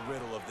solve the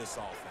riddle of this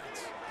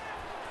offense.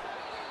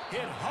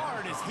 Hit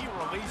hard as he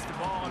released the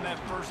ball on that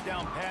first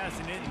down pass,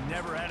 and it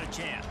never had a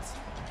chance.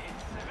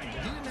 He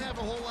didn't have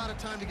a whole lot of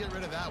time to get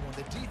rid of that one.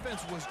 The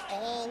defense was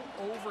all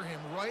over him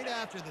right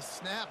after the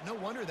snap. No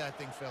wonder that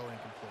thing fell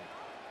incomplete.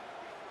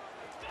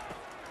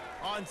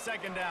 On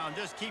second down,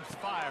 just keeps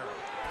firing.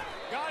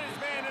 Got his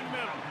man in the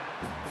middle.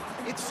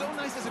 It's so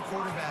nice as a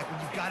quarterback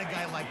when you've got a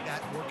guy like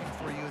that working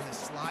for you in the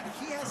slot.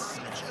 He has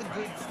such a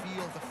good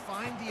feel to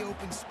find the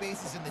open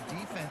spaces in the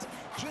defense.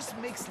 Just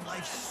makes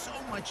life so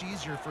much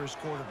easier for his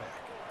quarterback.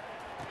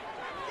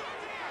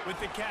 With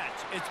the catch,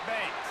 it's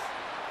Banks.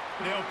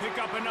 They'll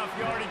pick up enough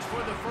yardage for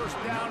the first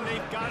down.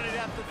 They've got it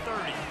at the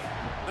 30.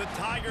 The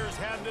Tigers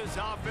have this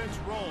offense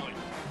rolling.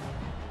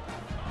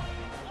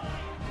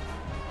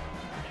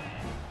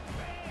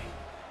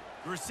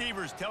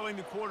 Receivers telling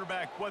the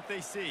quarterback what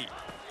they see.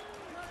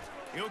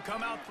 He'll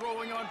come out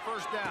throwing on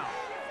first down.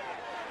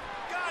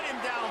 Got him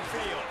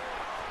downfield.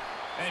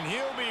 And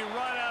he'll be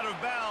run out of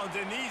bounds,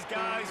 and these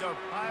guys are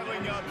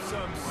piling up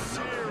some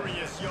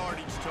serious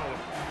yardage total.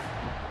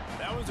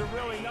 That That was a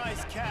really nice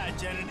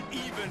catch and an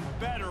even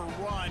better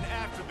run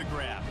after the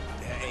grab.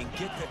 Yeah, and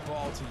get that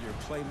ball to your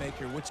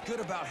playmaker. What's good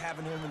about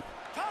having him in...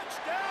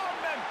 Touchdown,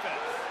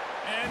 Memphis!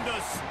 And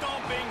the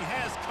stomping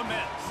has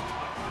commenced.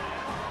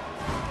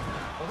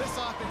 Well, this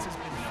offense has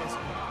been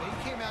physical. They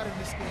came out in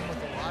this game with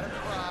a lot of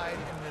pride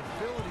and the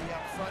ability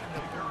up front and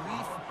the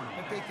belief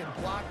that they can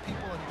block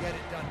people and get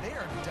it done. They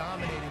are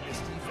dominating this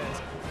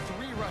defense.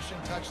 3 rushing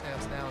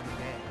touchdowns now in the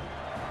game.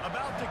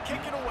 About to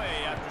kick it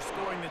away after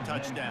scoring the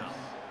touchdown.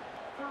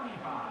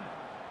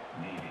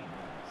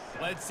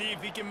 Let's see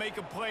if he can make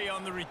a play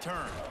on the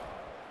return.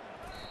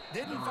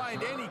 Didn't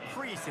find any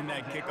crease in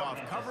that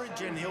kickoff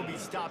coverage, and he'll be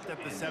stopped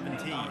at the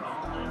 17.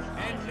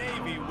 And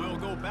Navy will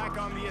go back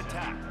on the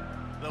attack.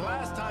 The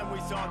last time we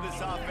saw this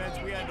offense,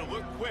 we had to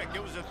look quick.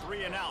 It was a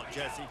 3-and-out,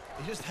 Jesse.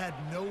 They just had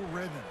no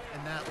rhythm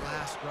in that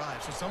last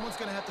drive. So someone's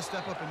going to have to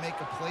step up and make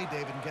a play,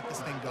 David, and get this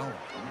thing going.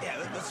 Yeah,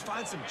 let's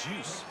find some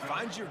juice.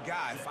 Find your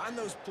guy. Find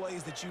those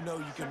plays that you know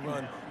you can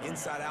run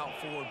inside out,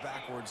 forward,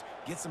 backwards.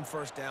 Get some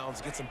first downs.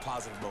 Get some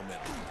positive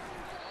momentum.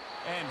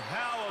 And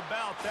how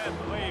about that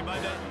play by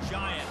that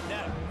giant,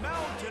 that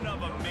mountain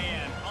of a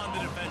man on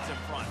the defensive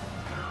front?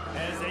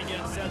 As they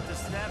get set to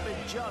snap it,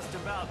 just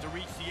about to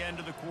reach the end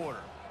of the quarter.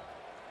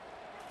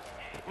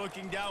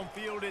 Looking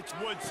downfield, it's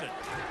Woodson.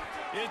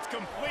 It's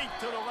complete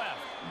to the left.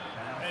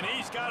 And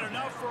he's got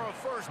enough for a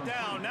first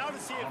down. Now to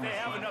see if they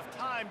have enough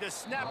time to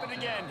snap it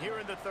again here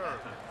in the third.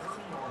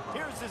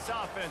 Here's this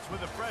offense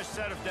with a fresh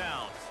set of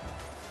downs.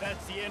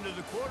 That's the end of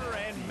the quarter,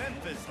 and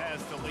Memphis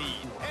has the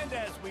lead. And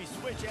as we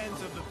switch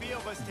ends of the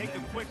field, let's take a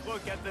quick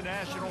look at the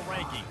national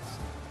rankings.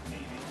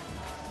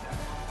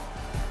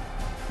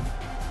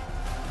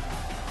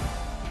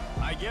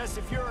 I guess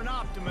if you're an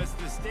optimist,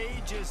 the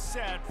stage is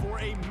set for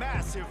a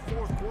massive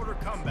fourth quarter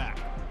comeback.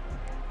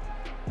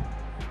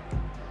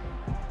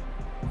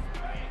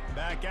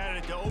 Back at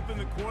it to open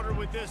the quarter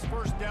with this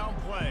first down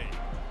play.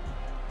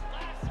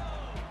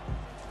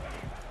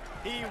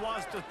 He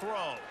wants to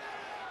throw.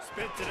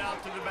 Spits it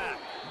out to the back.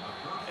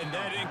 And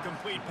that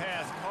incomplete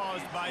pass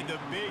caused by the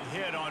big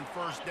hit on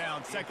first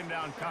down. Second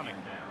down coming.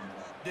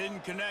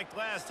 Didn't connect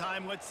last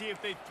time. Let's see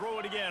if they throw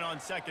it again on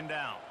second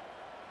down.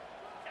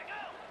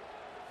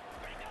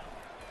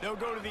 They'll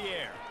go to the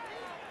air.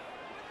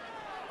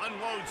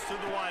 Unloads to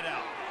the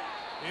wideout.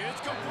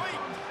 It's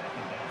complete.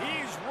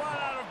 He's run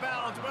out of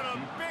bounds, but a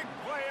big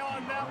play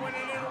on that one,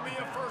 and it'll be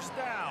a first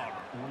down.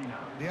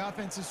 The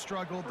offense has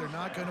struggled. They're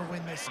not going to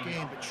win this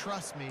game, but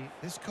trust me,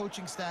 this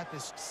coaching staff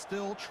is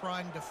still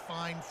trying to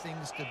find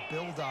things to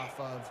build off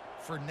of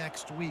for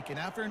next week. And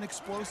after an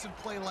explosive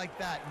play like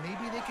that,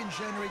 maybe they can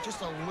generate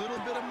just a little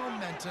bit of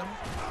momentum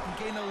and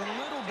gain a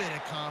little bit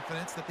of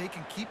confidence that they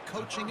can keep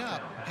coaching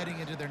up heading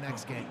into their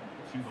next game.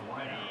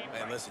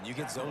 Man, listen, you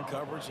get zone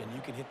coverage and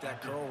you can hit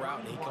that curl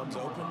route and he comes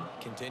open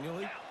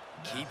continually.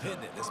 Keep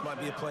hitting it. This might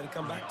be a play to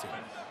come back to.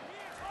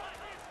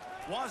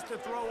 Wants to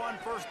throw on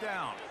first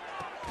down.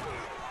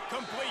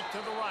 Complete to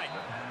the right.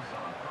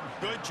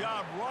 Good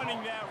job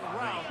running that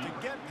route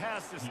to get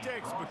past the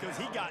sticks because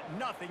he got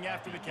nothing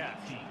after the catch.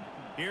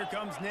 Here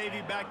comes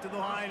Navy back to the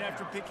line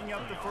after picking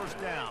up the first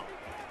down.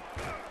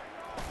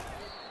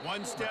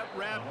 One-step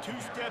wrap,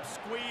 two-step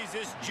squeeze.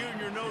 This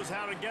junior knows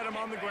how to get him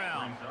on the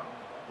ground.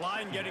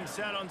 Line getting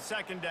set on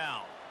second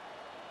down.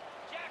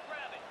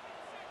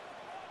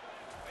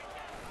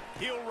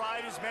 He'll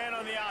ride his man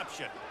on the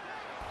option.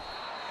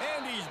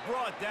 And he's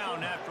brought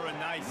down after a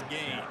nice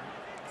gain.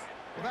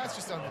 Well, that's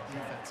just on the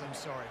defense. I'm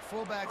sorry.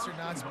 Fullbacks are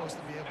not supposed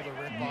to be able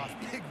to rip off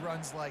big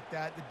runs like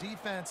that. The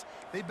defense,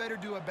 they better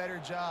do a better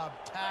job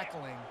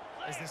tackling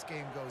as this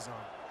game goes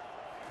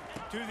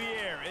on. To the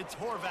air, it's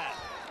Horvat.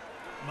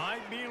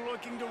 Might be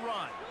looking to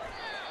run.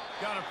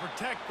 Got to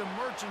protect the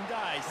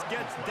merchandise.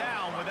 Gets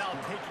down without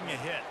taking a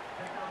hit.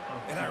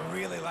 And I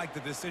really like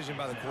the decision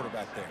by the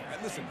quarterback there.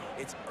 And listen,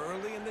 it's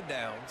early in the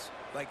downs.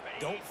 Like,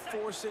 don't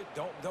force it.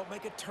 Don't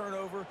make a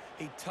turnover.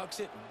 He tucks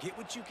it, get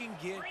what you can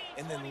get,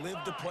 and then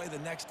live to play the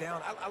next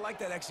down. I like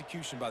that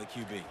execution by the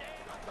QB.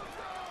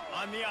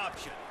 On the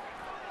option.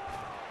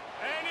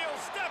 And he'll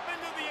step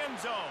into the end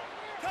zone.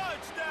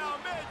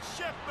 Touchdown,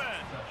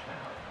 midshipman.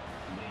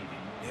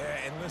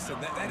 Yeah, and listen,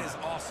 that is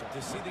awesome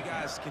to see the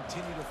guys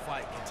continue to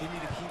fight, continue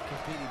to keep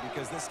competing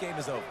because this game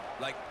is over.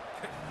 Like,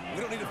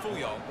 we don't need to fool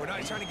y'all. We're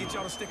not trying to get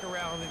y'all to stick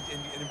around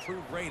and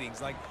improve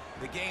ratings. Like,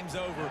 the game's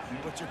over,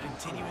 but you're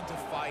continuing to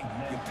fight.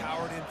 You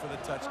powered in for the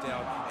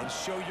touchdown and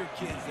show your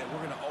kids that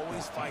we're going to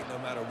always fight no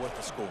matter what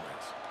the score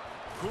is.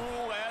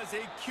 Cool as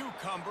a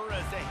cucumber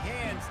as the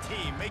hands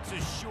team makes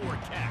a sure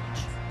catch.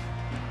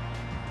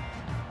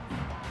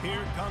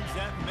 Here comes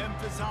that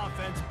Memphis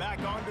offense back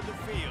onto the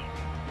field.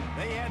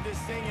 They had this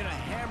thing in a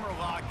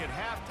hammerlock at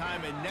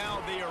halftime, and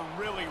now they are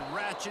really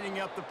ratcheting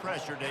up the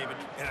pressure, David.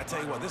 And I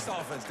tell you what, this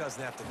offense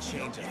doesn't have to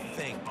change a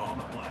thing, Paul.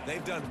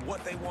 They've done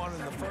what they wanted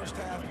in the first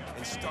half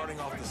and starting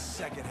off the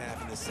second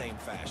half in the same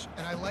fashion.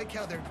 And I like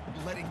how they're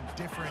letting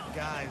different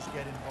guys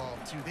get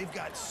involved, too. They've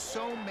got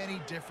so many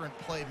different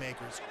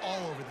playmakers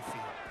all over the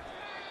field.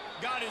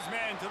 Got his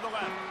man to the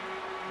left.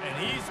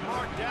 And he's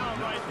marked down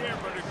right there,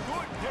 but a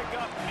good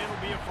pickup, and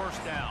it'll be a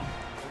first down.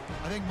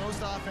 I think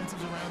most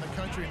offensives around the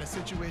country in a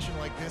situation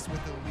like this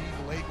with the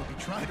lead late would be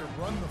trying to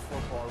run the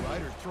football,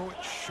 right, or throw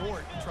it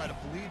short and try to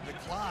bleed the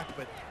clock.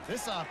 But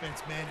this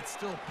offense, man, it's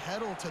still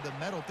pedal to the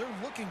metal. They're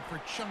looking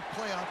for chunk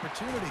play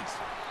opportunities.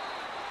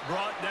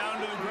 Brought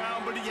down to the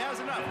ground, but he has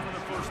enough for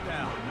the first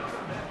down.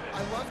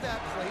 I love that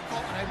play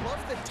call, and I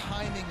love the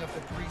timing of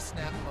the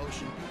pre-snap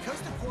motion. Because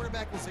the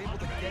quarterback was able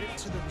to get it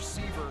to the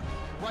receiver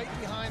right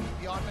behind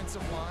the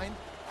offensive line,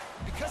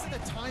 because of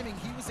the timing,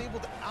 he was able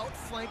to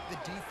outflank the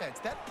defense.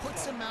 That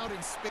puts him out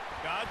in space.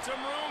 Got some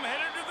room,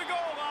 headed to the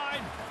goal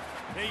line.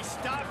 They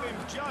stop him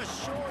just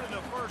short of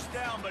the first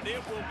down, but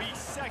it will be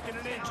 2nd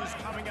and inches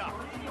coming up.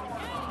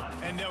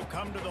 And they'll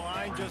come to the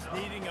line just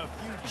needing a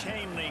few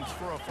chain links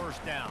for a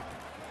first down.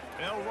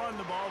 They'll run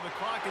the ball. The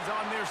clock is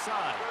on their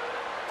side.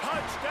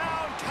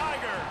 Touchdown,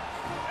 Tigers!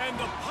 And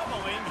the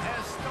pummeling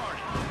has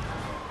started.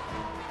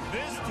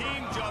 This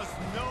team just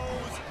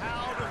knows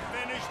how to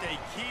finish. They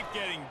keep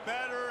getting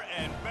better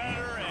and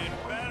better and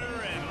better,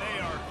 and they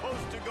are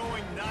close to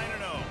going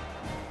 9-0.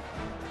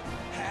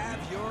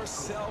 Have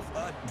yourself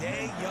a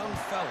day, young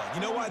fella.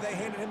 You know why they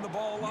handed him the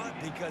ball a lot?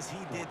 Because he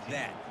did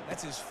that.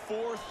 That's his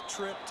 4th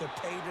trip to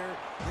pay dirt.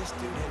 This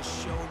dude has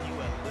shown you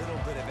a little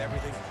bit of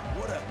everything.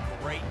 What a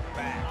great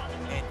back.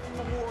 And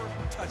 4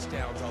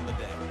 touchdowns on the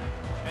day.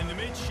 And the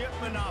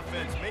midshipman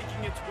offense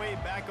making its way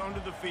back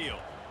onto the field.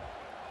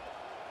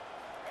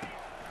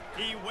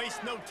 He wastes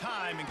no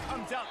time and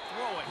comes out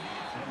throwing.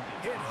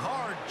 Hit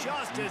hard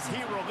just as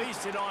he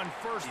released it on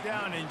first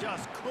down and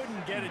just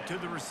couldn't get it to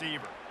the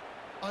receiver.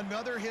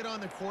 Another hit on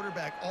the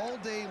quarterback. All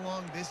day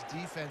long, this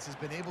defense has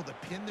been able to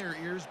pin their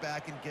ears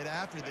back and get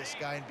after this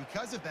guy, and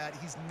because of that,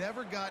 he's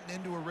never gotten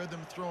into a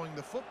rhythm throwing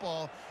the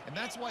football, and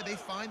that's why they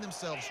find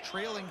themselves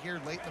trailing here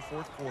late in the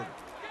 4th quarter.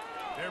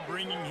 They're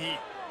bringing heat.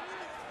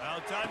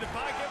 Outside the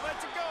pocket,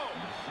 lets it go.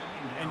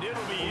 And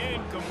it'll be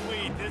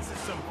incomplete. This is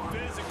some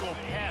physical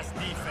pass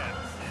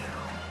defense.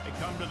 They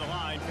come to the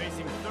line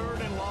facing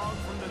 3rd and long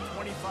from the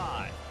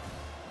 25.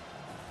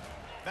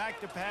 Back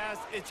to pass,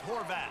 it's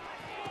Horvat.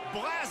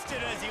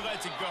 Blasted as he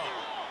lets it go.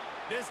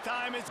 This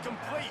time it's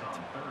complete.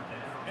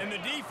 And the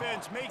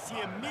defense makes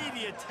the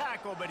immediate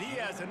tackle, but he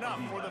has enough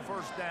for the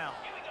first down.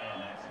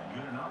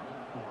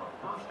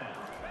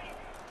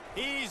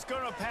 He's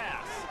going to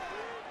pass.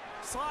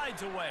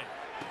 Slides away.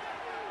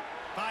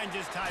 Finds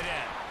his tight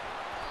end.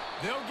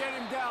 They'll get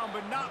him down,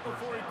 but not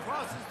before he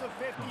crosses the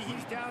 50.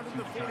 He's down to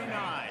the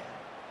 49.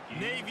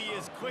 Navy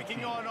is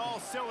clicking on all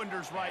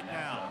cylinders right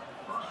now.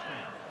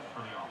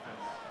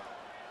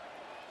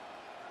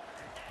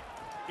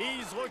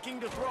 He's looking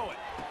to throw it.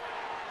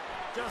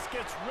 Just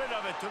gets rid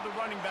of it to the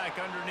running back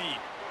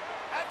underneath.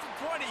 At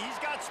the 20, he's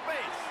got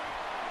space.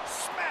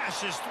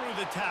 Smashes through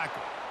the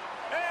tackle.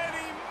 And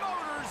he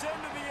motors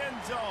into the end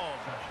zone.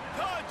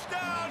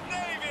 Touchdown,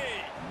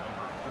 Navy!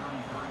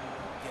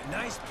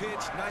 Nice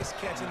pitch, nice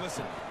catch, and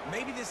listen,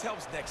 maybe this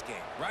helps next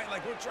game, right?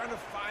 Like, we're trying to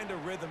find a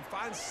rhythm,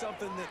 find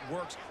something that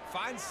works,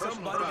 find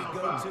somebody to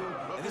go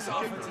to, and this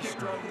offense is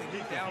struggling,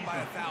 down by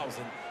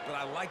 1,000, but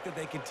I like that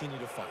they continue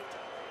to fight.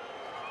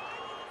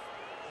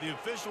 The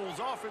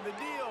officials offer the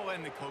deal,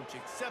 and the coach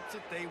accepts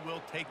it. They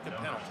will take the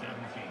penalty.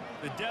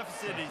 The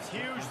deficit is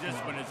huge. This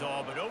one is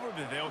all but over,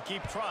 but they'll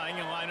keep trying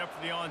and line up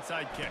for the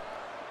onside kick.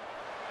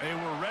 They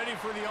were ready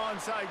for the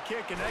onside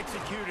kick and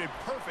executed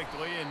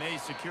perfectly, and they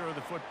secure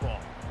the football.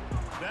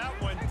 That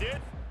one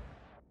did.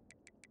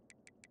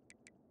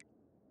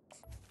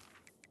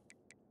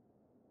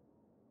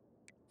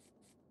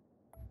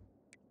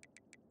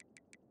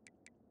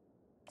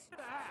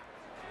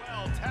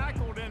 Well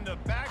tackled in the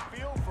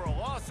backfield for a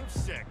loss of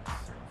 6.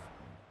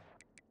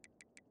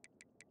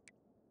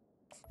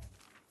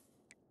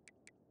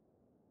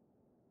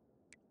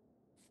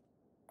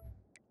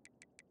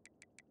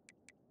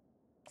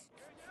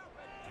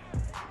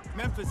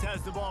 Memphis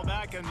has the ball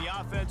back and the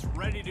offense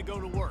ready to go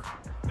to work.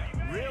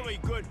 Really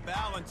good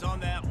balance on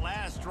that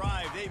last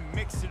drive. They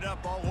mixed it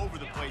up all over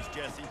the place,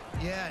 Jesse.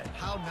 Yeah,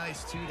 how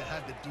nice, too, to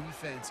have the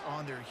defense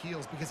on their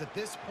heels, because at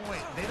this point,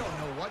 they don't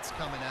know what's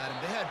coming at them.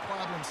 They had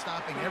problems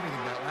stopping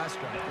everything that last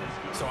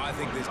drive. So I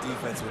think this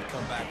defense would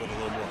come back with a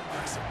little more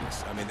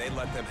aggressiveness. I mean, they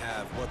let them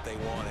have what they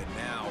wanted.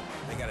 Now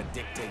they got to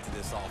dictate to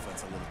this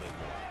offense a little bit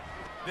more.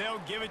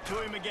 They'll give it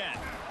to him again.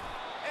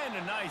 And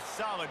a nice,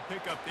 solid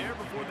pickup there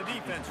before the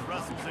defense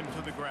wrestles him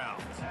to the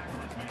ground.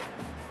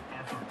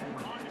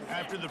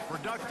 After the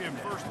productive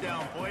first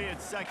down play,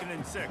 it's 2nd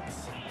and 6.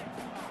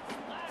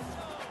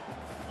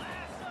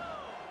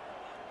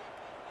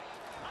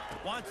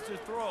 Wants to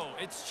throw.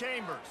 It's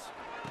Chambers.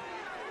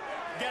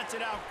 Gets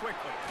it out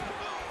quickly.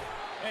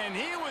 And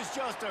he was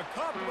just a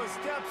couple of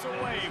steps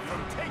away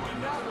from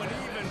taking that one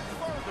even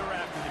further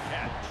after the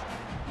catch.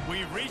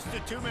 We've reached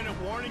a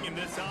 2-minute warning, and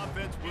this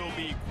offense will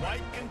be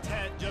quite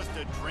content just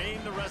to drain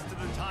the rest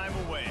of the time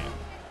away.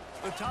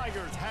 The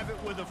Tigers have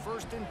it with a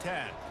 1st and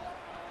 10.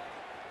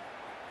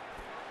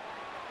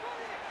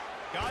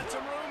 Got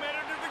some room,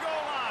 headed to the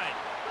goal line.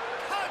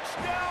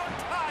 Touchdown,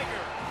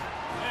 Tigers!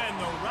 And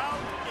the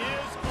route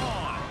is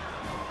on.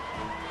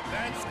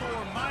 That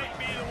score might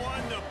be the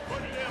one to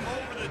put them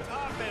over the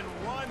top and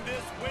run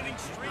this winning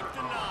streak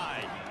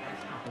denied.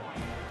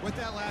 With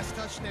that last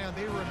touchdown,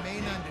 they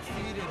remain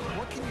undefeated.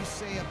 What can you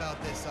say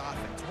about this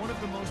offense? One of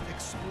the most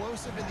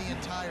explosive in the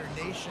entire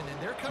nation,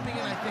 and they're coming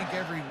in, I think,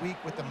 every week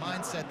with the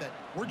mindset that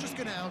we're just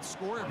going to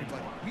outscore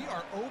everybody. We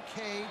are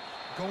okay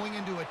going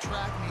into a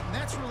track meet, and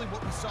that's really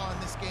what we saw in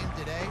this game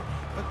today.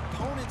 But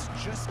opponents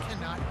just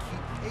cannot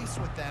keep pace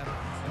with them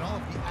and all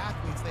of the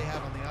athletes they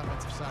have on the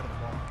offensive side of the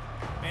ball.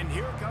 And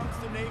here comes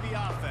the Navy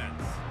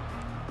offense.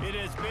 It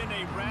has been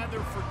a rather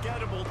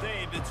forgettable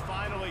day that's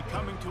finally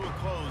coming to a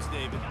close,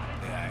 David.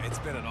 Yeah, it's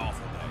been an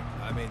awful day.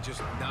 I mean,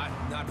 just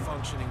not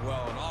functioning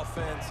well on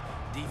offense,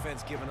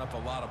 defense giving up a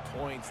lot of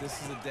points.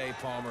 This is a day,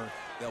 Palmer,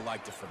 they'll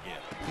like to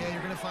forget. Yeah,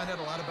 you're going to find out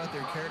a lot about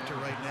their character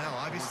right now.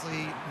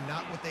 Obviously,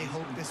 not what they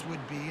hoped this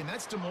would be, and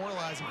that's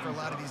demoralizing for a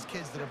lot of these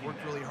kids that have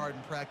worked really hard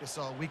in practice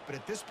all week. But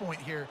at this point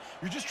here,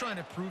 you're just trying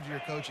to prove to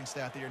your coaching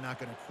staff that you're not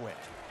going to quit.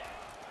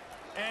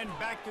 And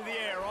back to the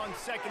air on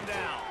second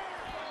down.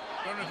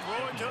 Going to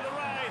throw it to the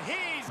right.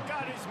 He's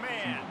got his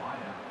man.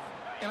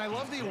 And I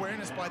love the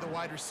awareness by the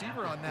wide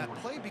receiver on that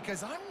play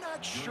because I'm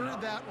not sure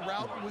that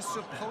route was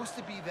supposed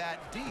to be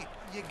that deep.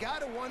 You got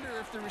to wonder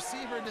if the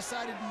receiver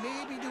decided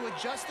maybe to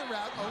adjust the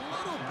route a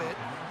little bit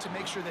to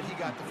make sure that he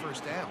got the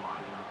first down.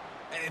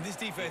 And this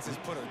defense has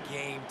put a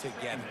game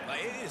together.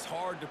 Like, it is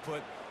hard to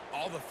put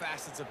all the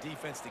facets of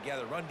defense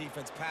together. Run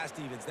defense, pass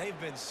defense. They've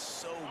been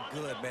so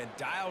good, man.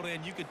 Dialed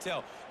in. You could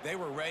tell they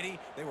were ready.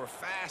 They were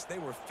fast. They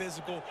were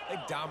physical. They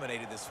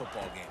dominated this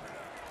football game today.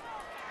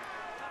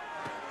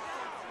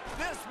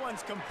 This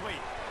one's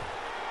complete.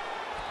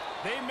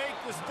 They make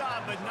the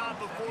stop, but not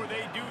before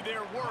they do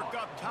their work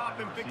up top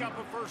and pick up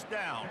a first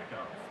down.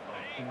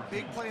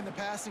 Big play in the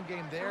passing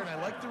game there, and I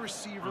like the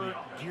receiver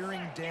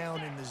gearing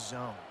down in the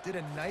zone. Did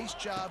a nice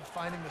job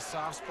finding the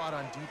soft spot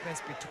on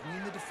defense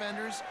between the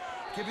defenders,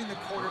 giving the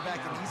quarterback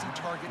an easy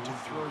target to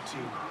throw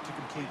to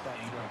complete that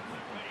throw.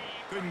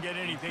 Couldn't get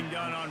anything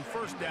done on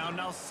first down.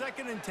 Now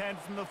 2nd and 10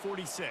 from the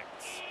 46.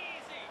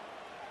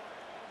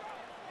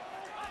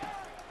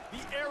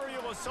 The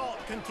aerial assault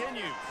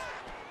continues.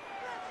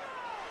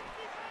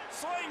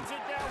 Slings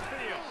it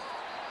downfield.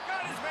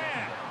 Got his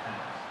man.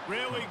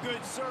 Really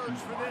good surge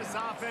for this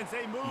offense.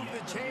 They move the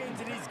chains,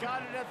 and he's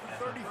got it at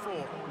the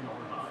 34.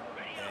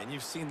 And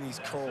you've seen these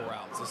curl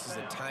routes. This is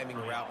a timing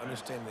route.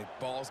 Understand the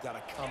ball's got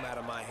to come out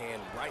of my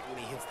hand right when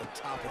he hits the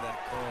top of that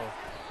curl.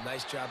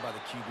 Nice job by the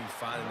QB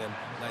finding him.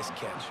 Nice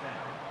catch.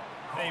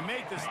 They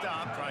make the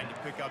stop, trying to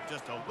pick up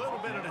just a little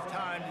bit at a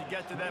time to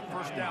get to that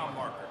first down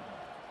marker.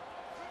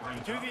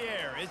 To the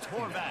air, it's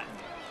Horvath,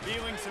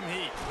 feeling some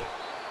heat.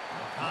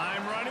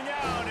 Time running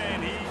out,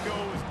 and he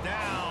goes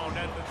down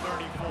at the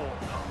 34.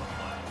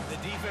 The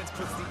defense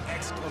puts the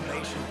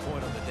exclamation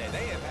point on the day.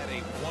 They have had a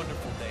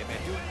wonderful day, man.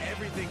 Doing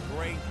everything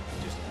great.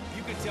 Just,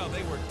 you could tell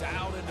they were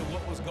dialed into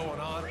what was going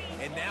on,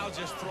 and now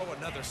just throw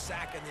another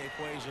sack in the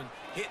equation,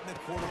 hitting the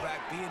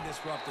quarterback, being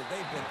disruptive.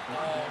 They've been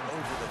all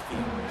over the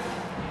field.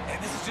 And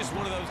this is just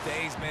one of those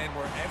days, man,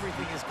 where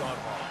everything has gone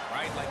wrong,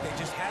 right? Like they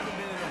just haven't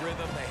been in a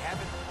rhythm. They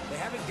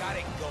haven't got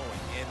it going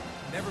and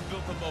never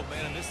built the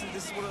momentum. This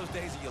is one of those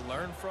days that you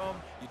learn from,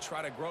 you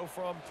try to grow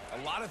from.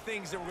 A lot of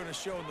things that we're going to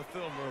show in the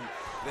film room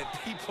that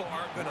people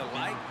aren't going to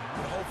like,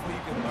 but hopefully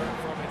you can learn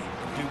from it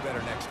and do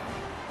better next time.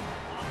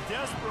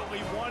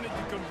 Desperately wanted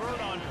to convert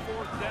on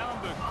 4th down,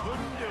 but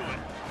couldn't do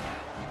it.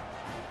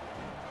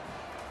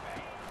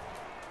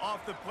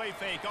 Off the play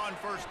fake on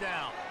 1st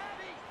down.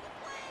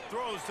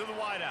 Throws to the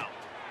wideout.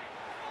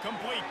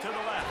 Complete to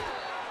the left.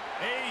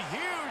 A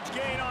huge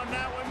gain on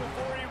that one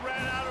before he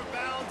ran out of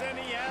bounds, and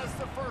he has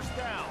the first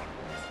down.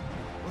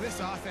 Well, this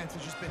offense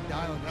has just been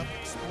dialing up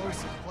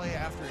explosive play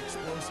after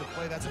explosive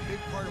play. That's a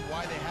big part of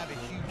why they have a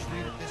huge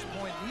lead at this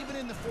point. Even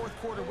in the 4th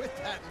quarter with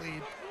that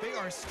lead, they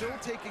are still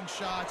taking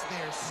shots.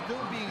 They are still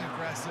being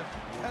aggressive,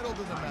 pedal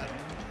to the metal.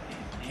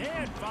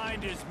 Can't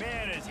find his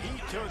man as he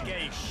took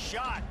a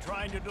shot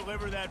trying to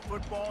deliver that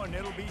football, and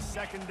it'll be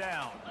 2nd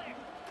down.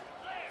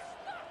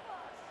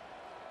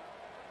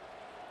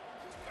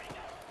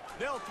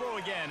 They'll throw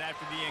again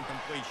after the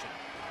incompletion.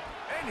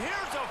 And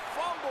here's a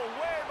fumble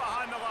way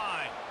behind the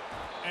line.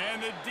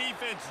 And the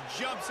defense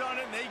jumps on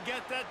it, and they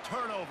get that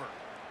turnover.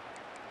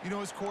 You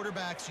know, as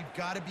quarterbacks, you've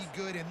got to be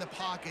good in the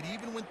pocket.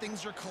 Even when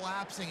things are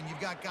collapsing and you've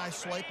got guys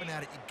swiping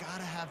at it, you got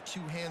to have 2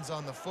 hands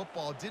on the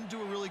football. Didn't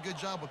do a really good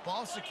job with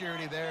ball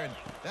security there, and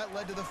that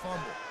led to the fumble.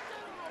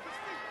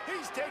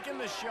 He's taking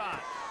the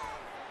shot.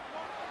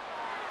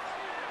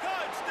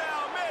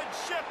 Touchdown,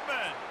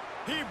 midshipman.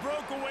 He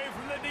broke away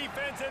from the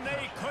defense, and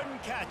they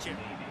couldn't catch him.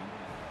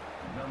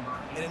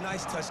 And a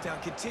nice touchdown,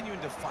 continuing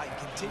to fight,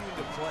 continuing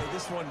to play.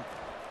 This one,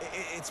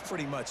 it's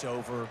pretty much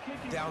over.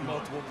 Down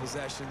multiple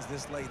possessions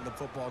this late in the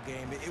football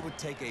game. It would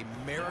take a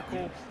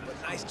miracle, but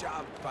nice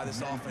job by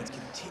this offense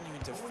continuing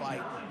to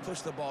fight,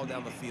 push the ball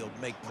down the field,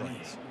 make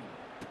plays.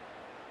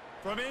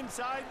 From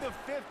inside the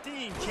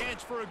 15,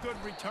 chance for a good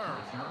return.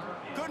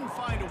 Couldn't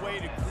find a way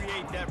to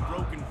create that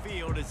broken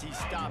field as he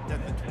stopped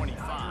at the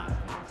 25.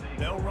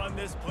 They'll run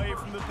this play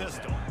from the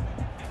pistol.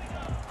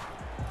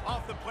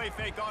 Off the play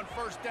fake on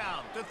 1st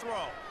down to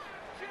throw.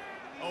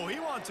 Oh,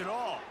 he wants it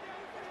all.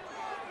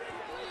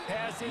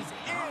 Pass is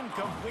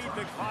incomplete.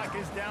 The clock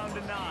is down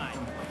to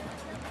 9.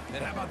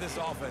 And how about this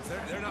offense?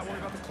 They're not worried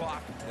about the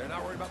clock. They're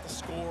not worried about the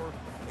score.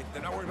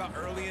 They're not worried about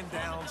early and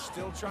down.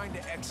 Still trying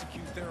to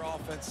execute their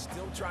offense.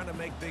 Still trying to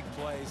make big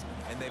plays.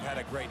 And they've had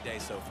a great day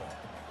so far.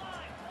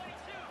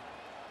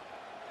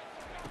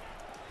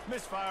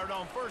 Misfired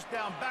on first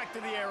down. Back to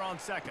the air on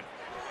second.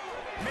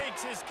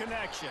 Makes his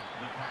connection.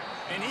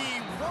 And he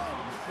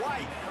won't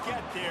quite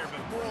get there.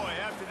 But, boy,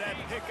 after that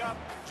pickup,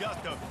 just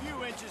a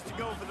few inches to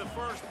go for the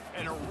first.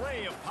 An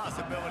array of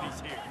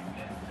possibilities here.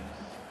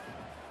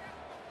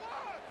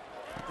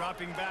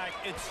 Dropping back,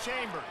 it's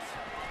Chambers.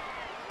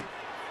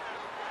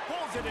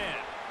 Pulls it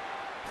in.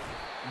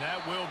 And that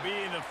will be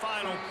the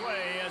final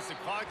play as the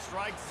clock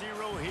strikes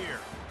 0 here.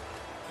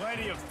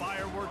 Plenty of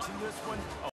fireworks in this one.